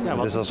 hè. Ja,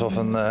 het is alsof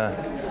een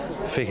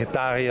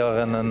vegetariër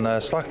in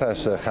een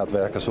slachthuis gaat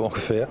werken, zo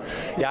ongeveer.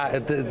 Ja,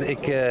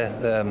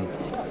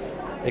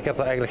 ik heb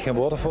er eigenlijk geen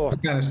woorden voor.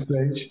 Kind of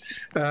strange.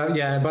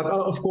 Yeah, but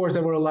of course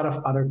there were a lot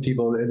of other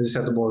people that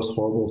said the most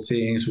horrible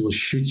things. Will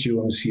shoot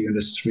you and see you in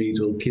the street.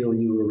 Will kill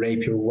you. Will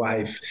rape your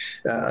wife.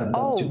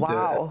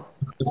 Wow.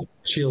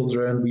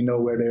 Children. We know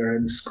where they're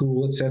in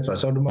school, etc.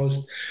 So the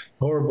most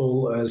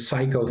horrible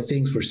psycho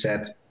things were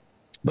said.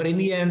 But in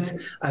the end,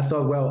 I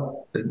thought,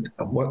 well,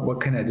 what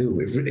can I do?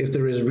 If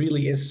there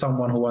really is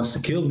someone who wants to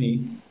kill me,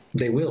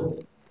 they will.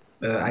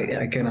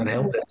 I cannot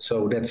help it,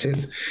 so that's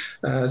it.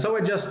 So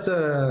I just,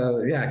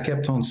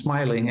 kept on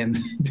smiling and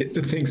did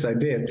the things I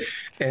did.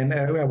 And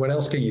what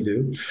else can you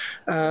do?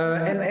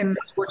 And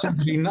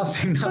unfortunately,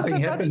 nothing Such a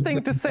happened. Dutch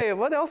thing to say.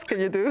 What else can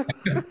you do?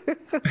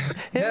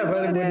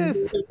 But it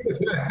is.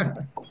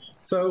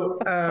 So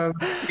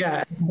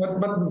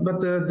but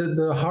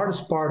the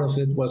hardest part of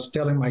it was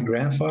telling my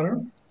grandfather,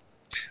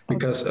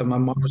 because my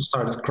mother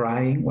started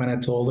crying when I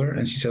told her,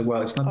 and she said,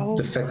 "Well, it's not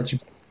the fact that you."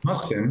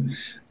 Muslim,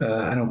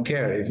 I don't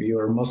care if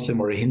you're a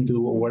Muslim or a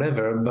Hindu or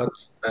whatever, but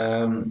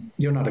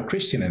you're not a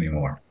Christian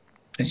anymore.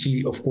 And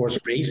she, of course,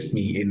 raised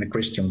me in the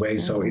Christian way,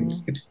 so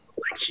it's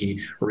like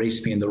she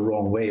raised me in the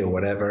wrong way or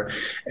whatever.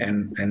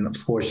 And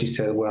of course, she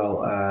said,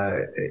 well,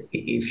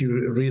 if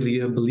you really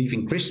believe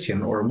in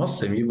Christian or a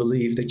Muslim, you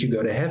believe that you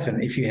go to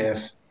heaven if you have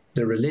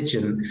the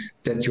religion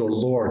that your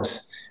Lord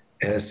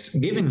has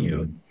given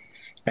you.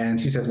 And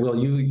she said, well,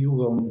 you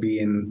won't be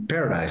in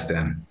paradise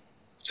then.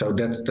 So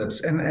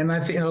that's and I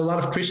think a lot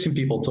of Christian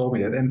people told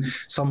me that, and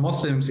some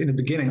Muslims in the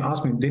beginning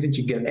asked me, "Didn't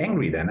you get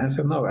angry then?" I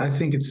said, "No, I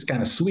think it's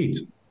kind of sweet,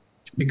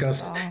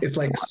 because it's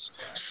like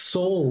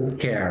soul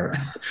care,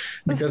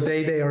 because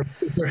they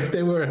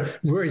were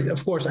worried.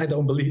 Of course, I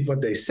don't believe what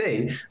they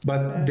say,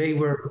 but they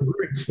were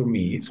worried for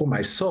me, for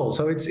my soul.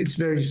 So it's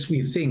very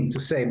sweet thing to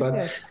say. But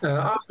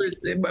after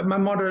my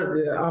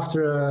mother,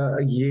 after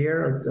a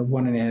year or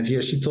 1.5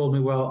 years, she told me,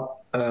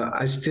 well,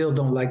 I still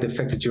don't like the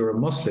fact that you're a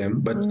Muslim,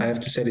 but I have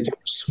to say that you're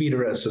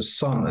sweeter as a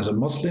son, as a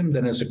Muslim,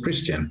 than as a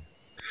Christian.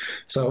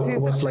 So it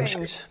was like...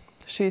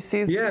 She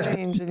sees the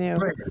change in you.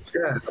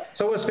 Yeah.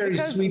 So it was very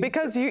sweet.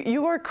 Because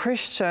you are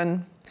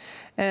Christian,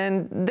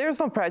 and there's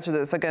no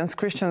prejudice against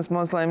Christians,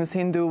 Muslims,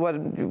 Hindu,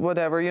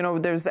 whatever. You know,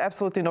 there's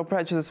absolutely no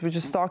prejudice. We're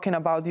just talking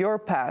about your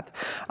path.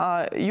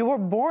 You were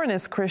born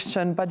as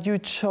Christian, but you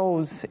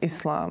chose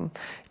Islam.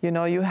 You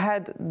know, you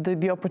had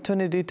the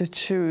opportunity to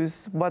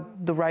choose what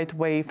the right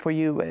way for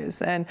you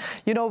is. And,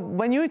 you know,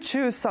 when you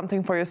choose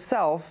something for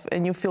yourself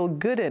and you feel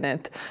good in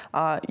it,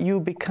 you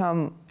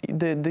become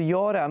the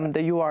Joram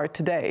that you are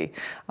today.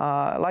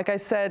 Like I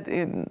said,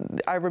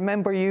 I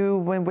remember you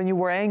when you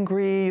were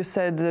angry, you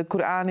said the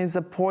Quran is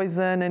a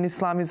poison and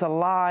Islam is a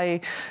lie.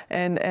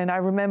 And I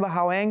remember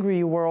how angry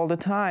you were all the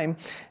time.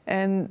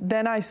 And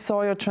then I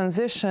saw your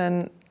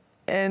transition,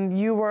 and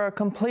you were a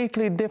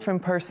completely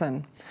different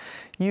person.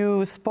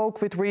 You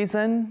spoke with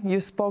reason, you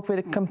spoke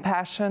with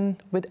compassion,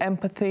 with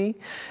empathy.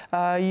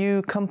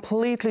 You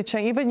completely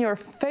changed. Even your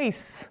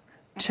face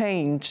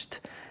changed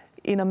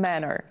in a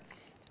manner.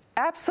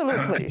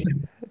 Absolutely.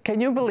 Can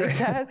you believe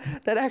that?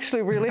 That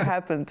actually really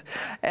happened.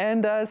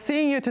 And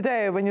seeing you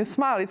today, when you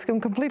smile, it's a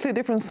completely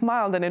different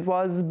smile than it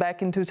was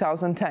back in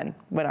 2010,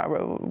 when I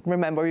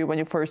remember you when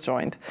you first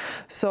joined.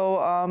 So,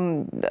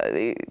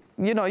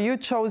 you know, you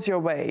chose your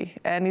way,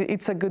 and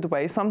it's a good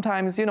way.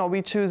 Sometimes, you know,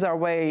 we choose our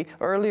way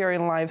earlier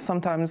in life,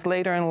 sometimes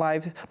later in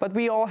life, but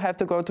we all have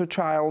to go through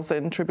trials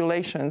and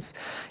tribulations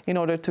in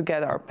order to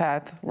get our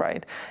path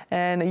right.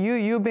 And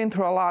you've been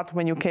through a lot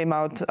when you came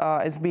out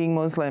as being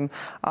Muslim.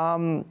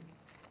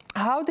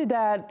 How did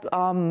that,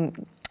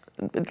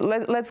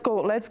 let's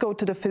go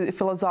to the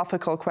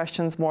philosophical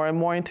questions more and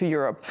more into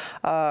Europe.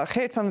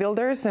 Geerta van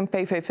Wildersa in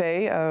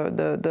PVV,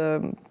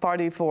 the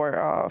Party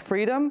for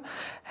Freedom,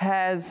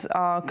 has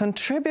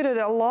contributed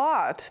a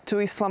lot to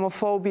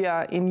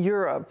Islamophobia in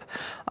Europe.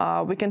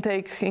 We can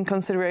take in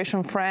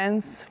consideration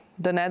France,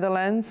 the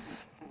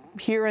Netherlands,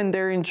 here and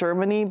there in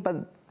Germany, but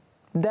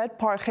that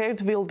part,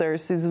 Geerta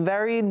Wildersa, is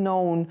very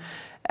known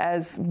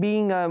as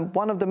being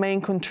one of the main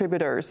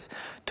contributors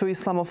to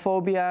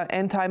Islamophobia,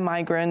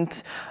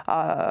 anti-migrant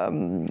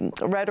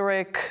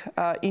rhetoric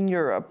in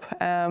Europe.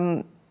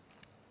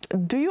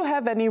 Do you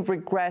have any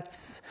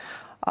regrets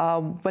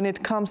when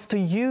it comes to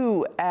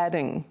you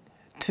adding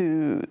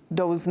to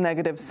those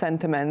negative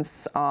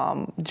sentiments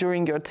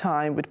during your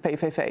time with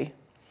PVV?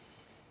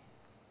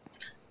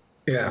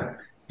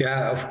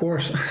 Yeah, of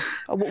course.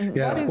 What is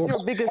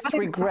your biggest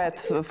regret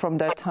from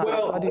that time?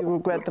 What do you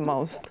regret the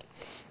most?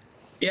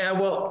 Yeah,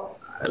 well,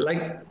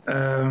 like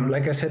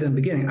I said in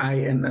the beginning,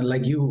 and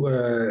like you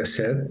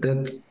said,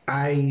 that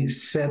I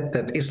said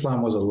that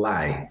Islam was a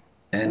lie.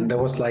 And that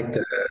was like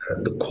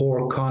the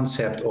core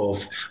concept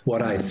of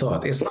what I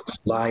thought. Islam is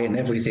a lie, and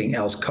everything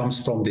else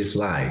comes from this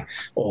lie,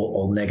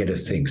 all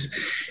negative things.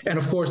 And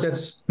of course,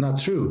 that's not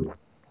true.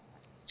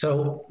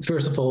 So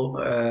first of all,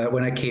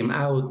 when I came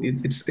out,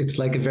 it's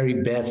like a very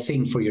bad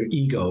thing for your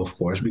ego, of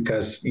course,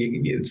 because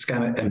it's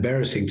kind of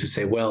embarrassing to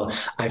say, well,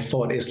 I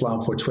fought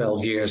Islam for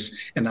 12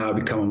 years and now I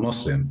become a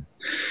Muslim.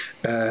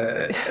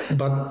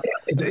 But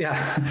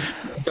yeah,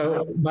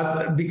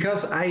 but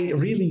because I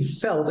really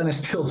felt, and I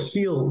still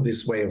feel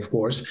this way, of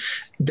course,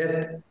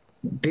 that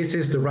this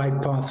is the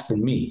right path for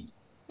me.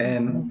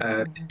 And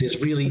this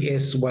really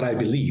is what I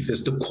believe. This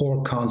is the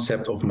core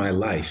concept of my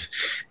life.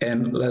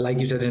 And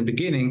like you said in the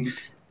beginning,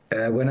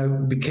 when I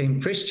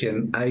became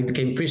Christian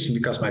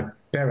because my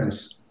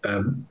parents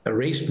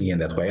raised me in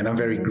that way. And I'm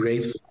very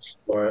grateful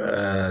for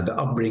the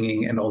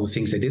upbringing and all the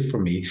things they did for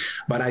me.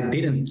 But I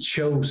didn't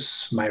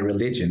choose my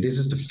religion. This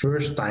is the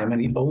first time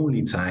and the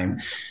only time.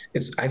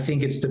 I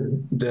think it's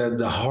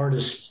the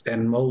hardest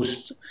and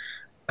most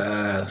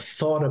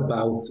thought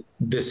about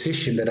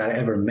decision that I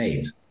ever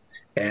made.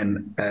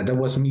 And that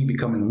was me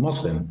becoming a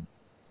Muslim.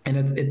 And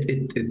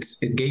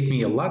it gave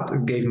me a lot.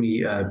 It gave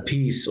me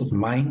peace of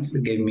mind.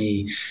 It gave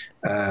me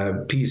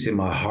peace in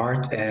my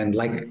heart. And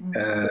like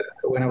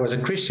when I was a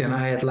Christian,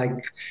 I had like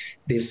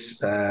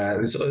this.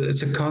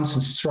 It's a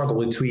constant struggle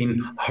between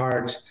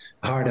heart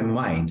and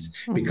mind,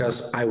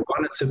 because I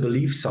wanted to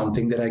believe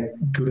something that I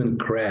couldn't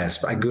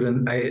grasp. I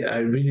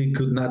really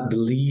could not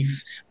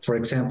believe, for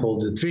example,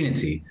 the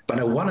Trinity, but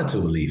I wanted to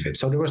believe it.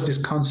 So there was this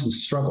constant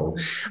struggle.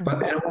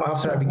 But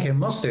after I became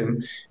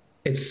Muslim,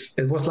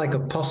 it was like a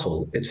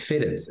puzzle. It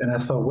fitted. And I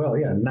thought, well,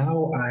 yeah,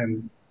 now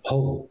I'm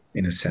whole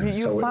in a sense.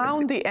 You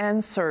found the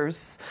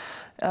answers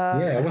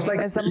it was like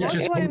as a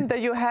Muslim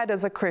that you had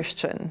as a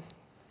Christian.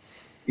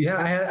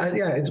 Yeah,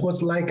 it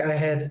was like I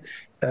had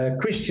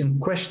Christian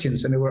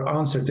questions and they were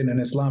answered in an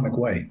Islamic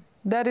way.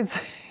 That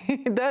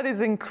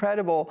is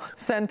incredible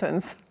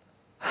sentence.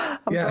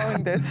 I'm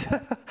drawing this.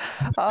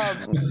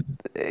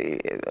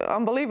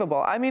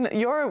 Unbelievable. I mean,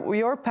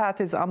 your path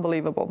is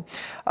unbelievable.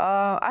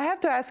 I have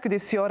to ask you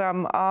this,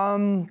 Joram.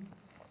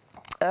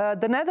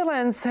 The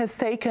Netherlands has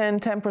taken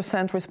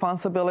 10%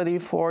 responsibility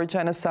for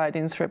genocide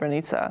in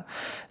Srebrenica,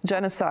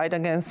 genocide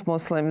against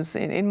Muslims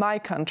in my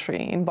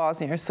country, in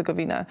Bosnia and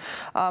Herzegovina.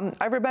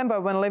 I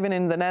remember when living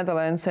in the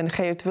Netherlands and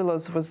Geerta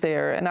Wildersa was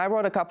there, and I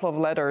wrote a couple of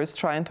letters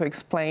trying to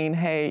explain,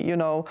 hey, you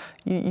know,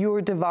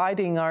 you're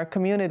dividing our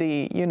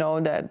community, you know,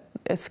 that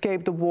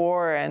escaped the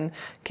war and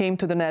came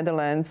to the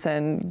Netherlands,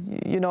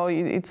 and, you know,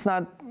 it's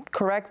not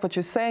correct what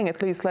you're saying.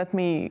 At least let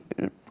me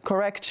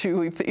correct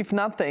you, if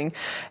nothing.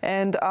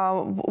 And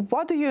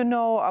what do you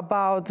know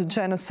about the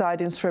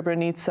genocide in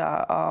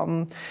Srebrenica?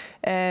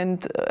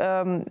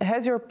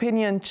 Has your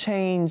opinion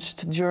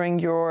changed during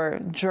your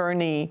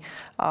journey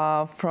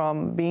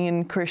from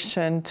being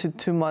Christian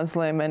to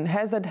Muslim? And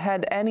has it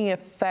had any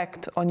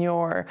effect on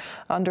your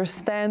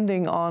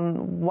understanding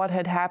on what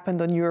had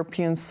happened on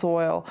European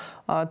soil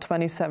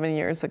 27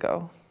 years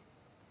ago?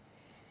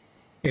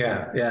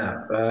 Yeah.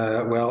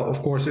 Well, of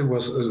course, it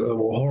was a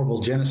horrible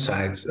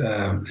genocide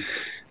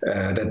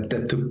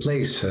that took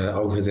place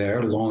over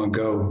there long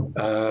ago,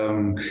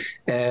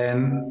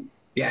 and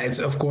yeah, it's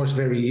of course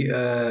very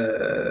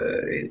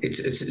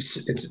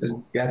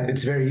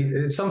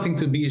it's something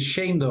to be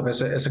ashamed of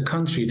as a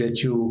country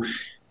that you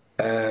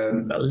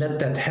let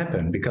that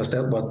happen, because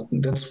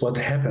that's what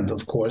happened.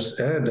 Of course,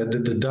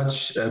 the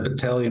Dutch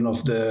battalion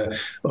of the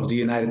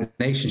United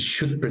Nations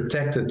should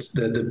protect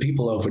the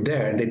people over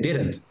there, and they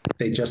didn't.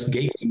 They just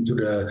gave them to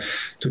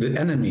the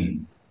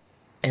enemy,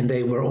 and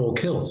they were all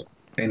killed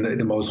in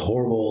the most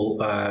horrible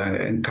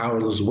and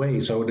cowardless way.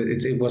 So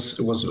it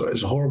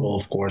was horrible,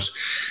 of course.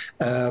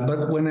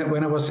 But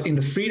when I was in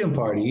the Freedom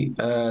Party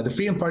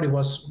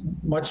was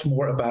much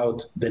more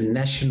about the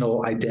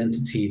national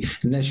identity,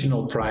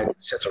 national pride,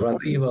 etc.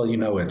 Well, you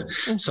know it.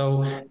 Mm-hmm.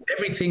 So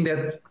everything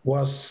that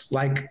was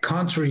like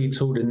contrary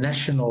to the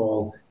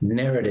national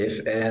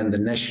narrative and the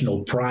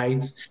national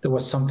pride, there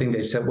was something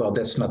they said, well,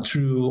 that's not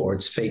true, or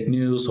it's fake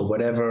news, or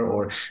whatever,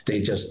 or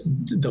they just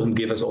don't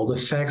give us all the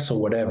facts, or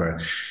whatever.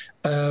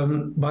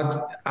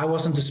 But I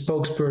wasn't a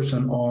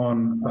spokesperson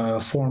on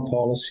foreign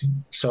policy.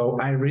 So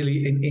I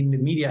really, in the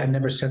media, I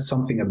never said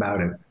something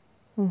about it.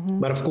 Mm-hmm.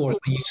 But of course,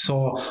 when you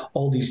saw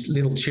all these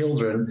little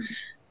children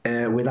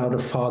without a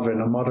father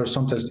and a mother,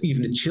 sometimes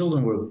even the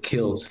children were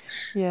killed.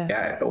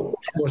 Yeah, of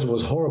course, it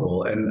was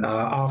horrible. And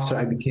after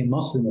I became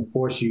Muslim, of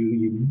course,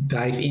 you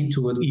dive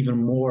into it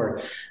even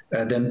more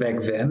than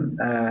back then.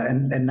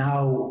 And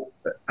now,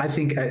 I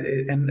think,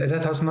 and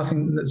that has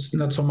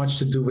not so much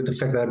to do with the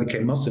fact that I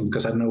became Muslim,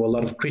 because I know a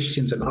lot of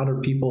Christians and other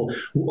people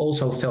who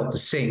also felt the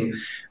same.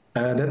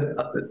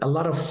 That a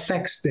lot of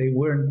facts, they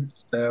weren't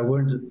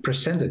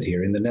presented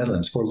here in the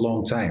Netherlands for a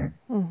long time.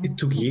 Mm-hmm. It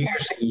took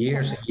years and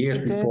years and years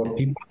before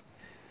people.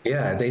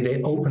 Yeah,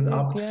 they opened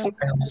up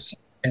files,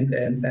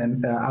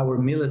 and our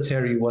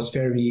military was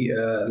very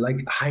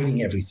like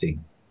hiding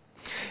everything.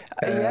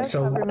 Yes,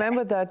 I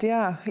remember that.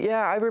 Yeah.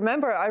 I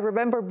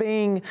remember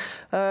being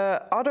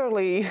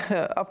utterly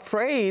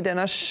afraid and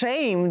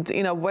ashamed,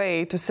 in a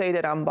way, to say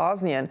that I'm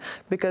Bosnian,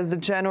 because the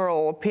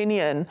general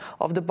opinion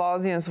of the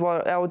Bosnians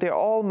were, oh, they're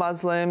all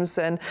Muslims,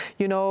 and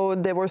you know,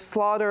 they were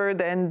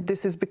slaughtered, and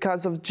this is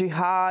because of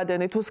jihad,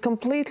 and it was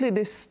completely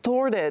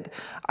distorted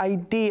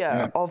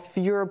idea of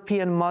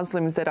European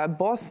Muslims that are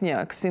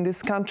Bosniaks in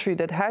this country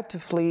that had to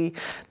flee,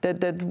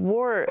 that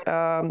were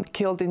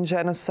killed in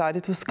genocide.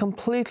 It was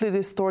completely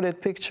distorted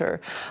picture,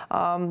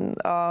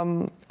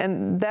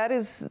 and that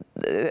is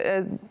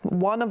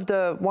one of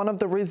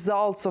the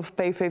results of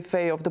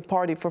PVV, of the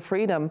Party for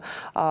Freedom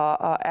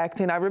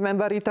acting. I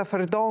remember Rita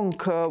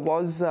Verdonk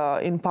was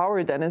in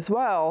power then as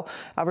well.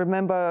 I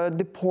remember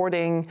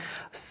deporting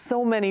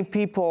so many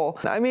people.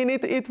 I mean,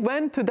 it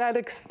went to that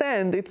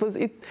extent.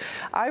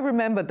 I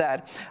remember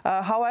that.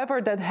 However,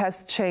 that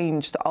has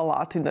changed a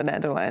lot in the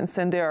Netherlands,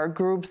 and there are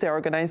groups, there are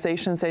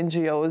organizations,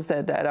 NGOs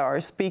that are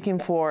speaking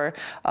for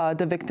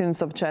the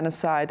victims of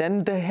genocide,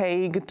 and the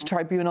Hague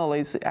Tribunal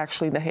is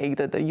actually the Hague,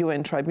 the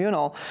UN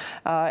Tribunal.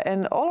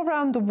 And all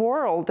around the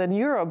world and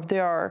Europe,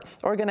 there are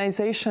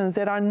organizations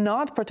that are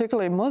not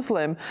particularly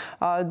Muslim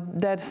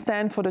that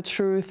stand for the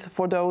truth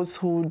for those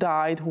who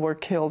died, who were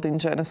killed in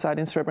genocide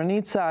in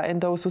Srebrenica,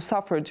 and those who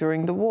suffered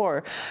during the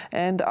war.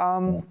 And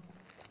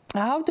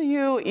how do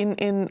you,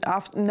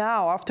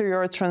 now after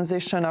your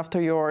transition,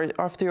 after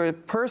your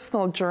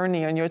personal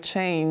journey and your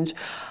change,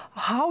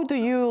 how do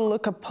you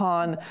look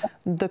upon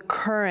the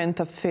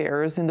current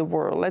affairs in the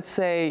world? Let's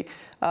say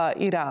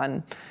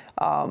Iran,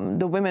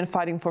 the women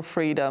fighting for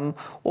freedom,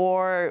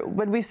 or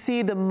when we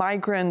see the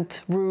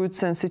migrant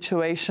routes and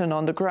situation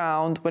on the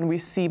ground, when we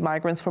see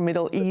migrants from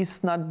Middle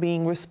East not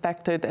being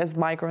respected as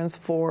migrants,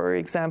 for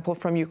example,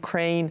 from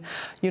Ukraine,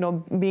 you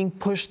know, being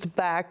pushed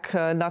back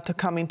not to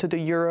come into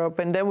Europe.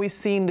 And then we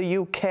see in the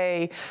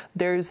UK,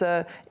 there's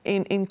an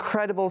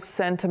incredible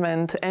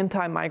sentiment,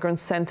 anti-migrant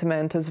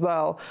sentiment as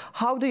well.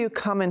 How do you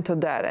comment on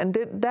that? And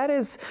that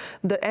is,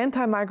 the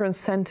anti-migrant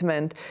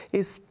sentiment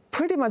is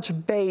pretty much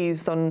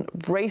based on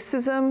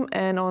racism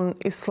and on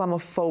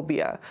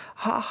Islamophobia.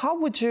 How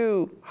would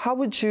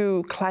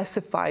you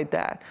classify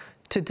that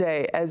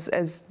today as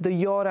the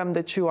Joram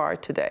that you are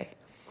today?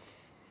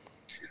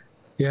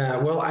 Yeah,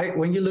 well,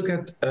 when you look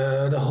at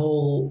the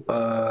whole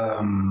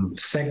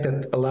fact that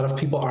a lot of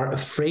people are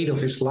afraid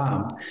of Islam,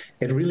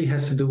 it really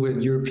has to do with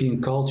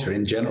European culture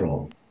in general.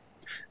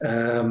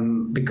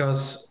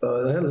 Because,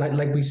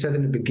 like we said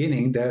in the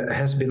beginning, there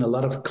has been a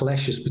lot of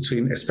clashes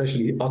between,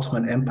 especially the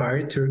Ottoman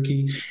Empire,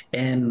 Turkey,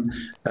 and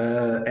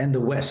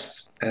the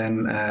West. And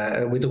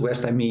with the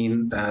West, I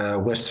mean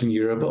Western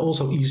Europe, but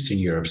also Eastern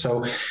Europe.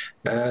 So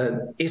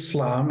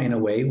Islam, in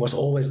a way, was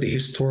always the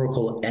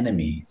historical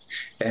enemy.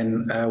 And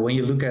when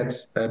you look at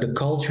the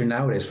culture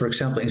nowadays, for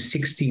example, in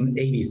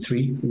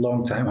 1683,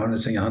 long time,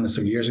 hundreds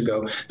of years ago,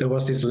 there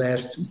was this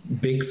last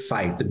big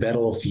fight, the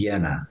Battle of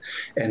Vienna.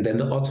 And then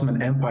the Ottoman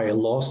Empire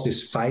lost this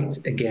fight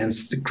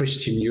against the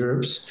Christian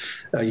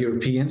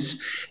Europeans.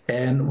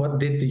 And what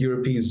did the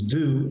Europeans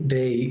do?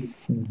 They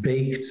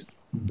baked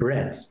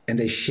bread and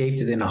they shaped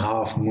it in a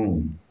half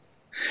moon.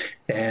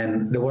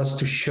 And there was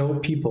to show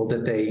people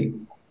that they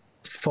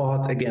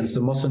fought against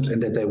the Muslims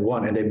and that they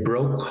won, and they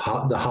broke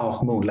the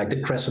half moon, like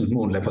the crescent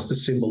moon, that was the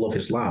symbol of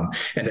Islam,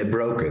 and they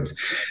broke it.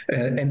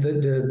 And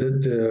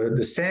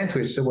the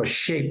sandwich that was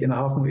shaped in a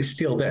half moon is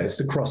still there. It's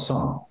the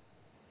croissant.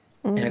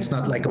 And it's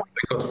not like a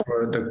boycott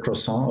for the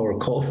croissant or a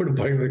call for the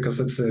boycott, because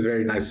it's a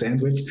very nice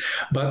sandwich.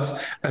 But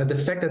the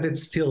fact that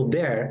it's still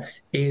there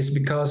is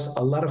because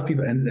a lot of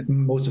people, and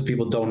most of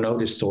people don't know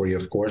this story,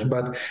 of course,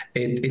 but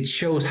it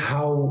shows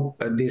how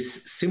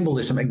this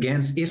symbolism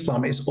against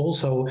Islam is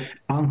also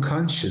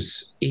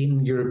unconscious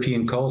in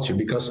European culture.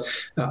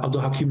 Because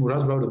Abdul Hakim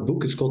Murad wrote a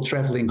book, it's called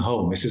Traveling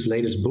Home. It's his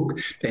latest book.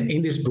 And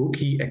in this book,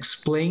 he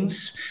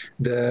explains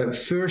the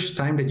first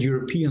time that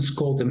Europeans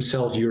called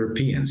themselves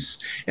Europeans.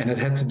 And it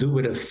had to do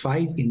with a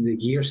fight in the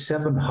year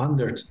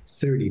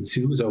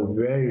 732, so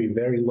very,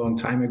 very long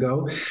time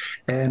ago.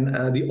 And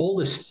the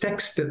oldest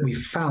text that we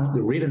found,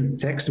 the written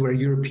text where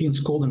Europeans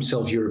call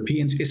themselves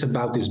Europeans, is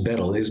about this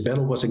battle. This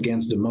battle was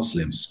against the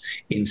Muslims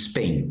in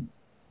Spain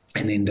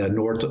and in the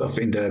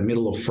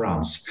middle of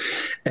France.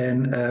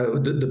 And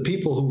the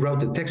people who wrote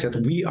the text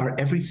said, we are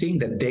everything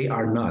that they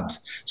are not.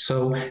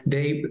 So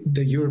the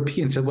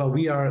Europeans said, well,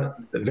 we are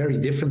very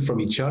different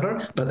from each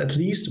other, but at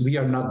least we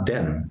are not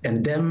them.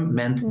 And them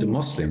meant the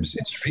Muslims.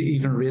 It's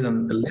even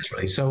written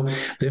literally. So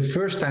the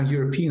first time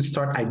Europeans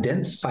start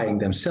identifying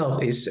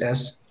themselves is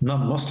as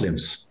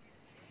non-Muslims.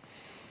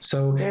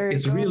 So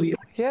it's really at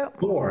the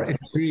core.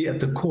 It's really at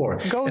the core.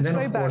 Goes and then,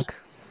 way of course, back.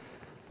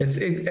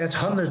 It's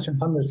hundreds and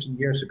hundreds of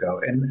years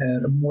ago, and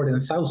more than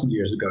 1,000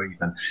 years ago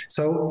even.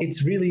 So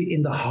it's really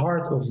in the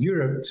heart of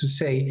Europe to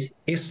say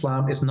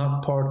Islam is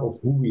not part of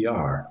who we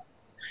are.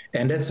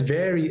 And that's a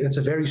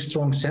very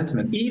strong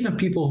sentiment. Even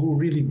people who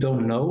really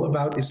don't know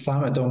about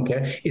Islam and don't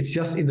care, it's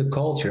just in the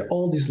culture.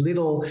 All these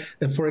little,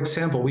 for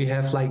example, we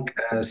have like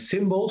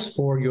symbols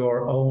for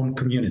your own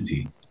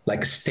community,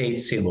 like a state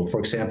symbol. For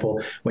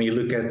example, when you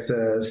look at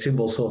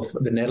symbols of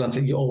the Netherlands,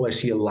 you always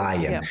see a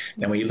lion. Yeah.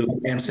 And when you look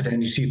at Amsterdam,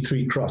 you see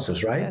 3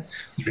 crosses, right?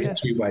 Yes.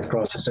 Three white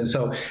crosses. And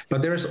so,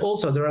 but there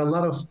are a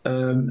lot of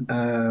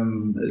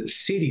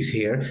cities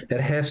here that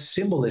have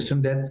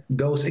symbolism that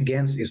goes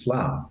against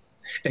Islam.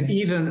 And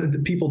even the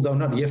people don't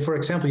know. Yeah, for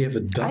example, you have a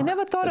duck. I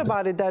never thought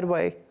about it that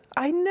way.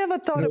 I never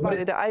thought about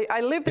it.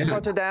 I lived in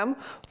Rotterdam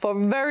for a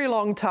very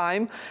long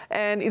time,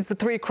 and it's the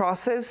 3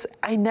 crosses.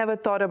 I never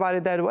thought about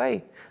it that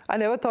way. I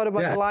never thought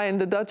about the lion,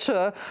 the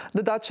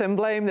Dutch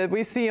emblem that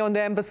we see on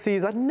the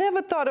embassies. I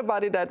never thought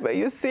about it that way.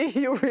 You see,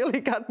 you really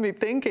got me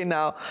thinking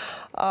now.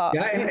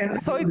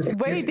 So it's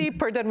way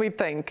deeper than we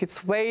think.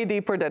 It's way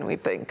deeper than we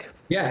think.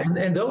 Yeah,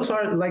 and those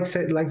are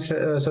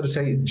so to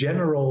say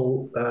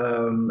general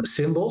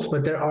symbols,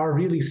 but there are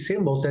really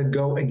symbols that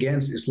go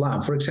against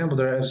Islam. For example,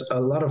 there is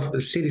a lot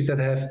of cities that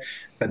have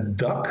a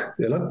duck,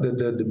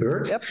 the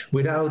bird,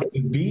 without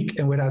a beak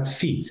and without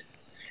feet.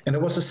 And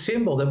there was a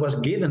symbol that was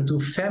given to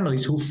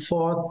families who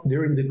fought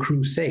during the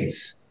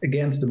Crusades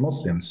against the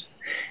Muslims.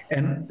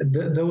 And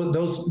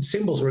those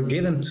symbols were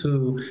given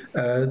to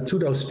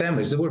those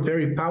families. They were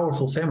very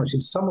powerful families.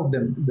 And some of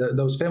them,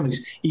 those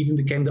families, even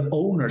became the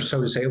owners,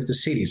 so to say, of the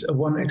cities.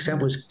 One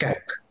example is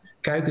Kuik.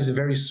 Kuik is a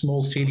very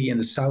small city in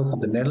the south of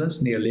the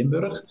Netherlands, near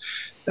Limburg.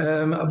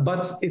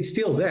 But it's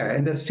still there,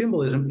 and that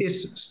symbolism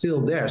is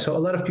still there. So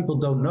a lot of people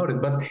don't know it,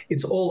 but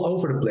it's all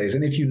over the place.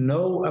 And if you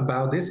know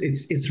about this,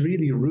 it's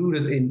really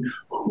rooted in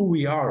who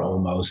we are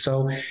almost.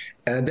 So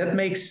that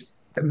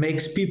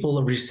makes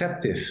people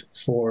receptive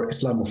for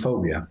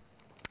Islamophobia.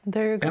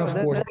 There you go. And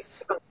of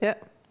course,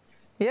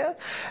 yeah,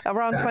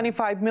 around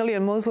 25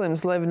 million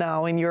Muslims live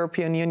now in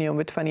European Union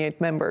with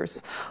 28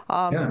 members.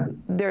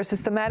 They're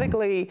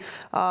systematically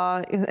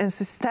and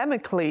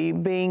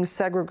systemically being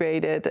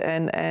segregated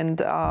and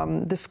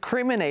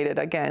discriminated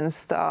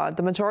against.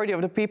 The majority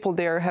of the people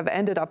there have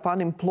ended up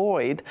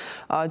unemployed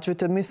due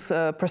to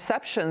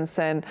misperceptions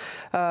and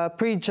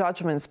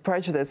prejudgments,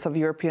 prejudice of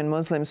European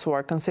Muslims who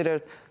are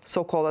considered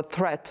so-called a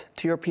threat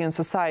to European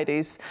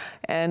societies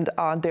and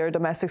their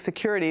domestic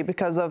security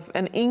because of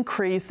an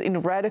increase in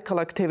radical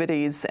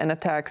activities and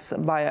attacks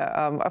by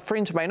a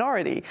fringe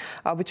minority,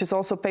 which is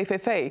also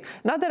PVV.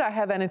 Not that I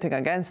have anything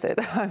against it.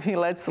 I mean,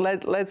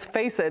 let's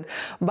face it,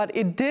 but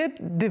it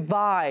did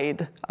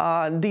divide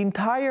the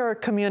entire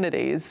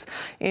communities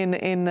in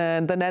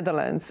the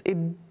Netherlands. It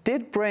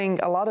did bring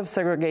a lot of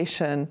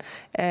segregation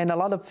and a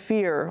lot of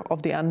fear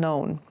of the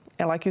unknown.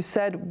 And like you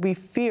said, we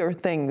fear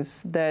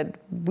things that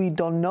we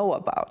don't know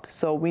about.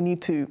 So we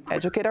need to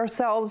educate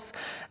ourselves,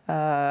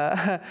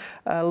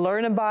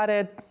 learn about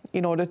it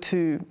in order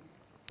to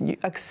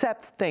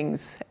accept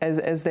things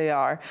as they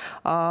are.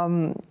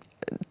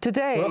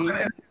 Today... Well,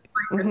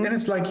 and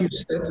it's like you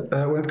said,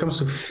 when it comes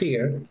to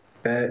fear,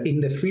 in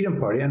the Freedom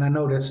Party, and I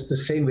know that's the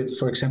same with,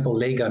 for example,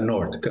 Lega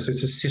Noord, because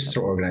it's a sister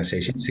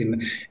organization,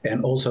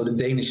 and also the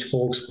Danish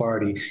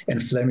Volksparty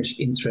and Flemish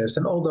Interest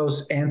and all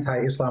those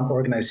anti-Islam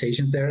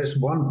organizations. There is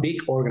one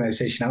big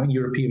organization now in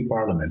European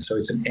Parliament, so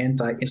it's an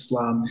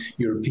anti-Islam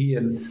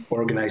European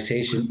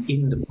organization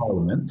in the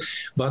Parliament.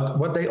 But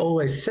what they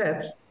always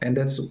said, and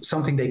that's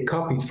something they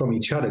copied from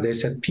each other, they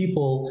said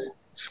people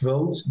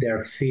vote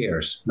their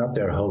fears, not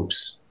their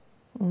hopes.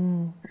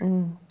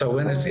 So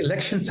when it's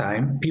election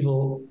time,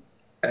 people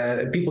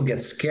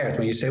get scared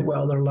when you say,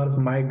 well, there are a lot of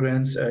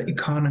migrants,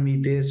 economy,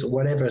 this,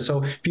 whatever.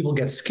 So people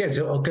get scared.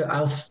 So, okay,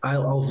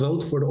 I'll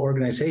vote for the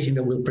organization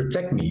that will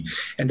protect me.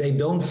 And they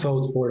don't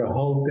vote for the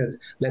hope that,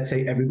 let's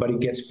say, everybody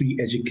gets free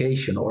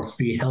education or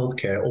free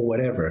healthcare or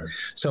whatever.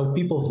 So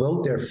people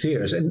vote their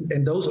fears.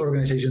 And those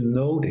organizations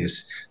know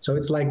this. So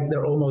it's like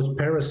they're almost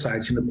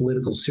parasites in the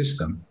political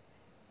system.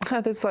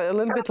 It's a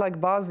little bit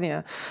like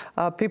Bosnia.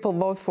 People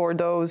vote for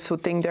those who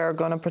think they're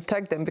going to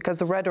protect them because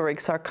the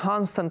rhetorics are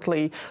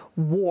constantly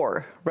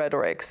war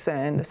rhetorics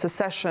and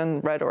secession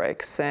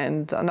rhetorics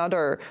and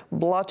another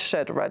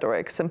bloodshed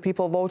rhetorics. And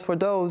people vote for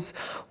those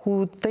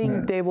who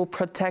think they will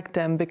protect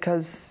them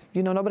because,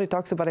 you know, nobody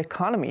talks about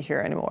economy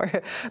here anymore.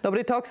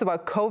 Nobody talks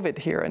about COVID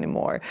here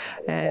anymore.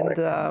 And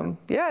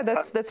yeah,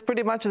 that's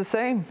pretty much the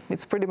same.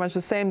 It's pretty much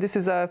the same. This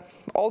is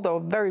although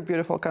very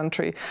beautiful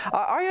country.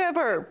 Are you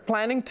ever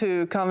planning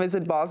to come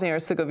visit Bosnia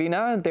and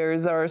Herzegovina? There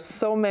are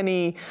so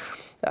many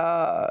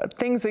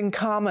things in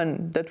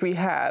common that we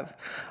have.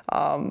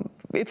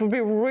 It would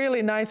be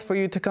really nice for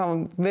you to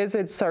come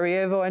visit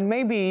Sarajevo and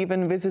maybe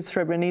even visit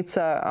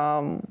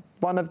Srebrenica,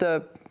 one of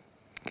the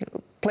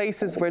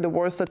places where the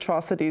worst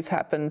atrocities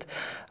happened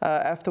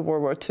after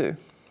World War II.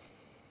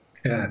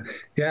 Yeah,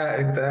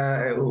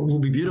 it will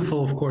be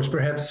beautiful, of course.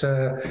 Perhaps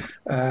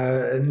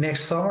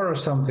next summer or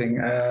something.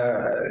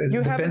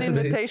 You have an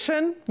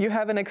invitation. You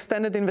have an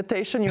extended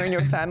invitation. You and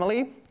your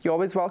family. You're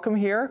always welcome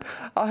here.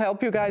 I'll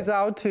help you guys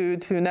out to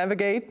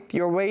navigate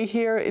your way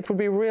here. It would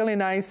be really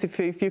nice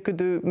if you could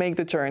make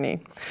the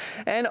journey.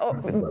 And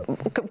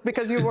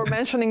because you were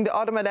mentioning the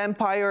Ottoman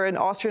Empire and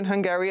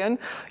Austrian-Hungarian,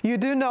 you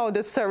do know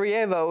that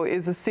Sarajevo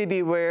is a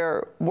city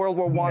where World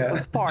War I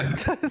was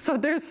sparked. So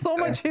there's so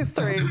much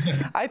history.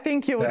 I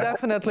think you will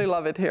definitely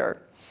love it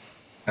here.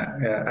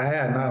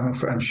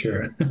 I'm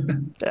sure.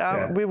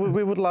 We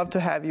would love to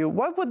have you.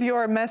 What would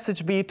your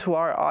message be to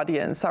our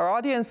audience? Our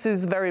audience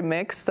is very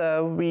mixed.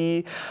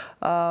 We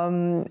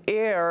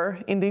air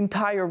in the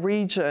entire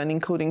region,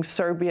 including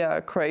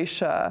Serbia,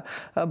 Croatia,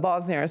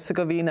 Bosnia and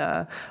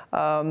Herzegovina.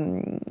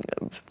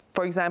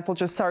 For example,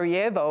 just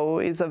Sarajevo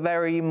is a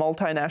very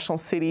multinational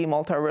city,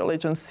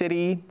 multi-religion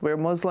city, where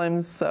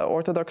Muslims,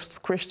 Orthodox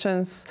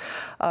Christians,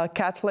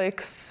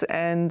 Catholics,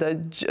 and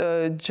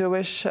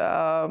Jewish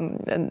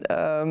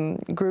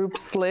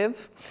groups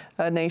live,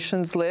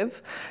 nations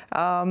live.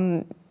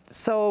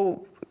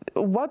 So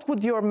what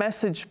would your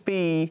message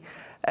be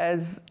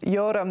as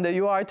Joram that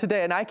you are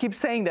today? And I keep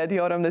saying that,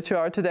 Joram, that you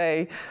are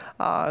today,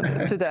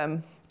 to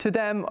them. To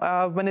them,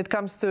 when it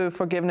comes to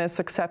forgiveness,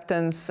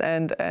 acceptance,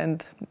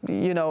 and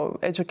you know,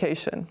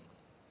 education.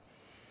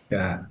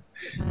 Yeah,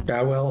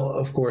 well,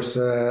 of course,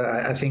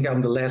 I think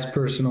I'm the last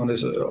person on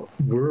this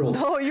world.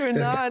 No, you're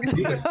not.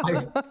 When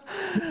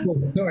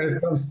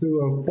it comes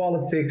to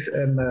politics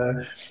and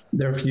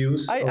their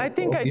views. I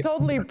think I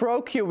totally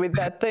broke you with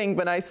that thing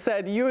when I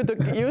said you're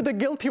the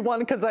guilty one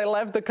because I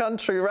left the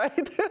country,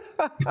 right?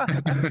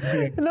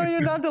 No, you're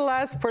not the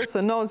last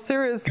person. No,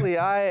 seriously,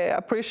 I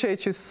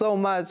appreciate you so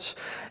much,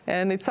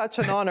 and it's such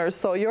an honor.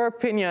 So your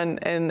opinion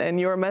and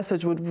your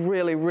message would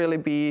really, really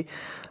be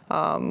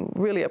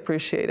really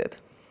appreciated.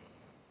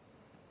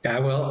 Yeah,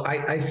 well,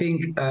 I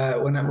think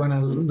when I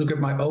look at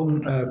my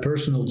own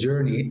personal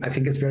journey, I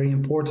think it's very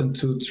important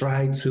to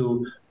try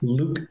to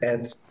look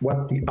at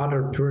what the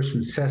other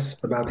person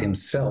says about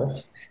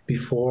himself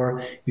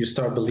before you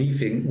start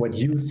believing what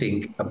you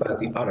think about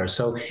the other.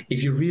 So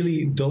if you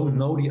really don't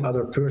know the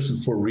other person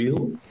for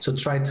real, so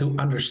try to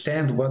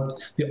understand what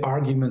the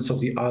arguments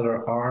of the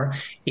other are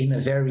in a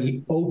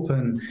very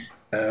open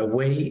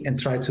way, and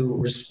try to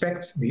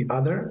respect the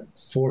other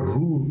for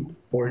who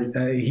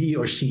he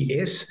or she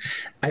is.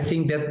 I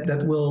think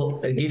that will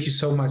give you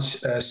so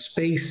much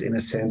space, in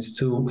a sense,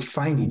 to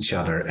find each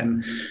other.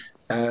 And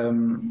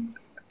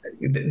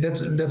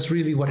that's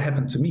really what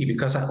happened to me,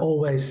 because I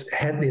always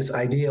had this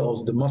idea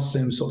of the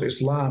Muslims, of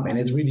Islam, and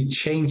it really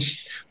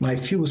changed my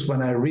views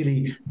when I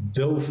really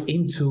dove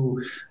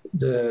into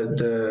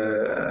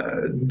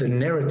the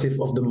narrative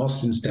of the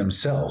Muslims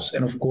themselves.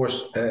 And of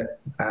course,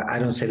 I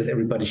don't say that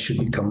everybody should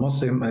become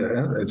Muslim.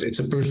 It's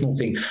a personal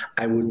thing.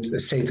 I would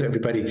say to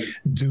everybody,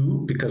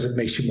 do, because it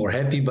makes you more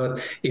happy. But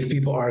if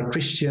people are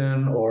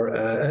Christian or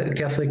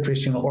Catholic,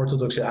 Christian, or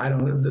Orthodox,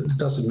 it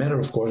doesn't matter,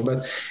 of course.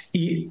 But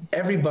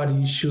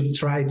everybody should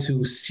try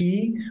to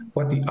see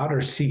what the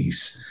other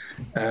sees.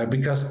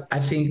 Because I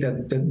think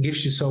that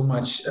gives you so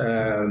much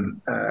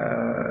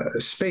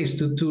space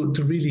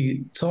to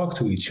really talk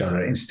to each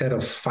other instead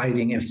of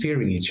fighting and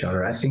fearing each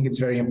other. I think it's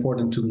very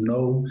important to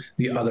know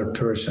the other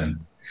person.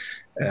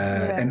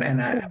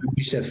 And I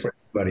wish that for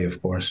everybody,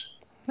 of course.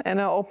 And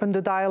open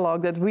the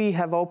dialogue that we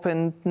have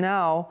opened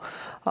now,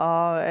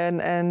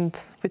 and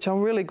which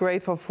I'm really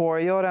grateful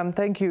for. Joram,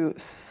 thank you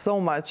so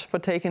much for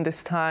taking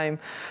this time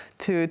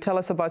to tell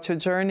us about your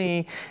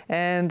journey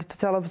and to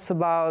tell us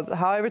about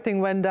how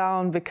everything went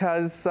down,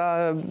 because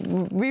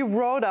we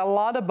wrote a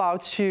lot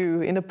about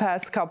you in the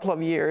past couple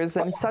of years,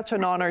 and it's such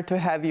an honor to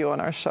have you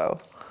on our show.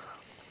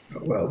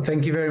 Well,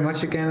 thank you very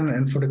much again,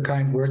 and for the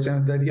kind words.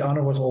 And the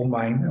honor was all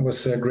mine. It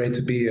was great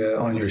to be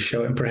on your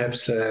show, and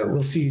perhaps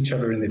we'll see each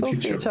other in the future.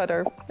 We'll see each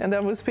other, and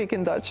then we'll speak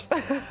in Dutch.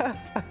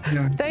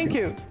 Thank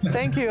you.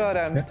 Thank you,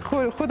 Joram.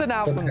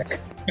 Goedenavond.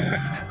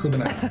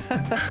 Goedenavond.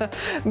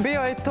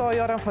 Bio je to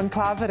Joram van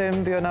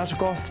Klaveren, bio naš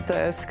gost,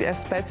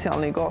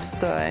 specijalni gost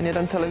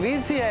N1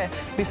 televizije.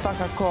 Vi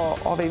svakako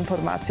ove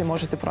informacije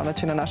možete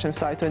pronaći na našem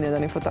sajtu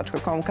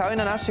n1info.com, kao i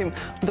na našim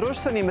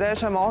društvenim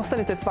mrežama.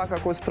 Ostanite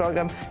svakako uz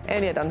program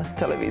N1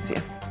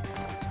 televizije.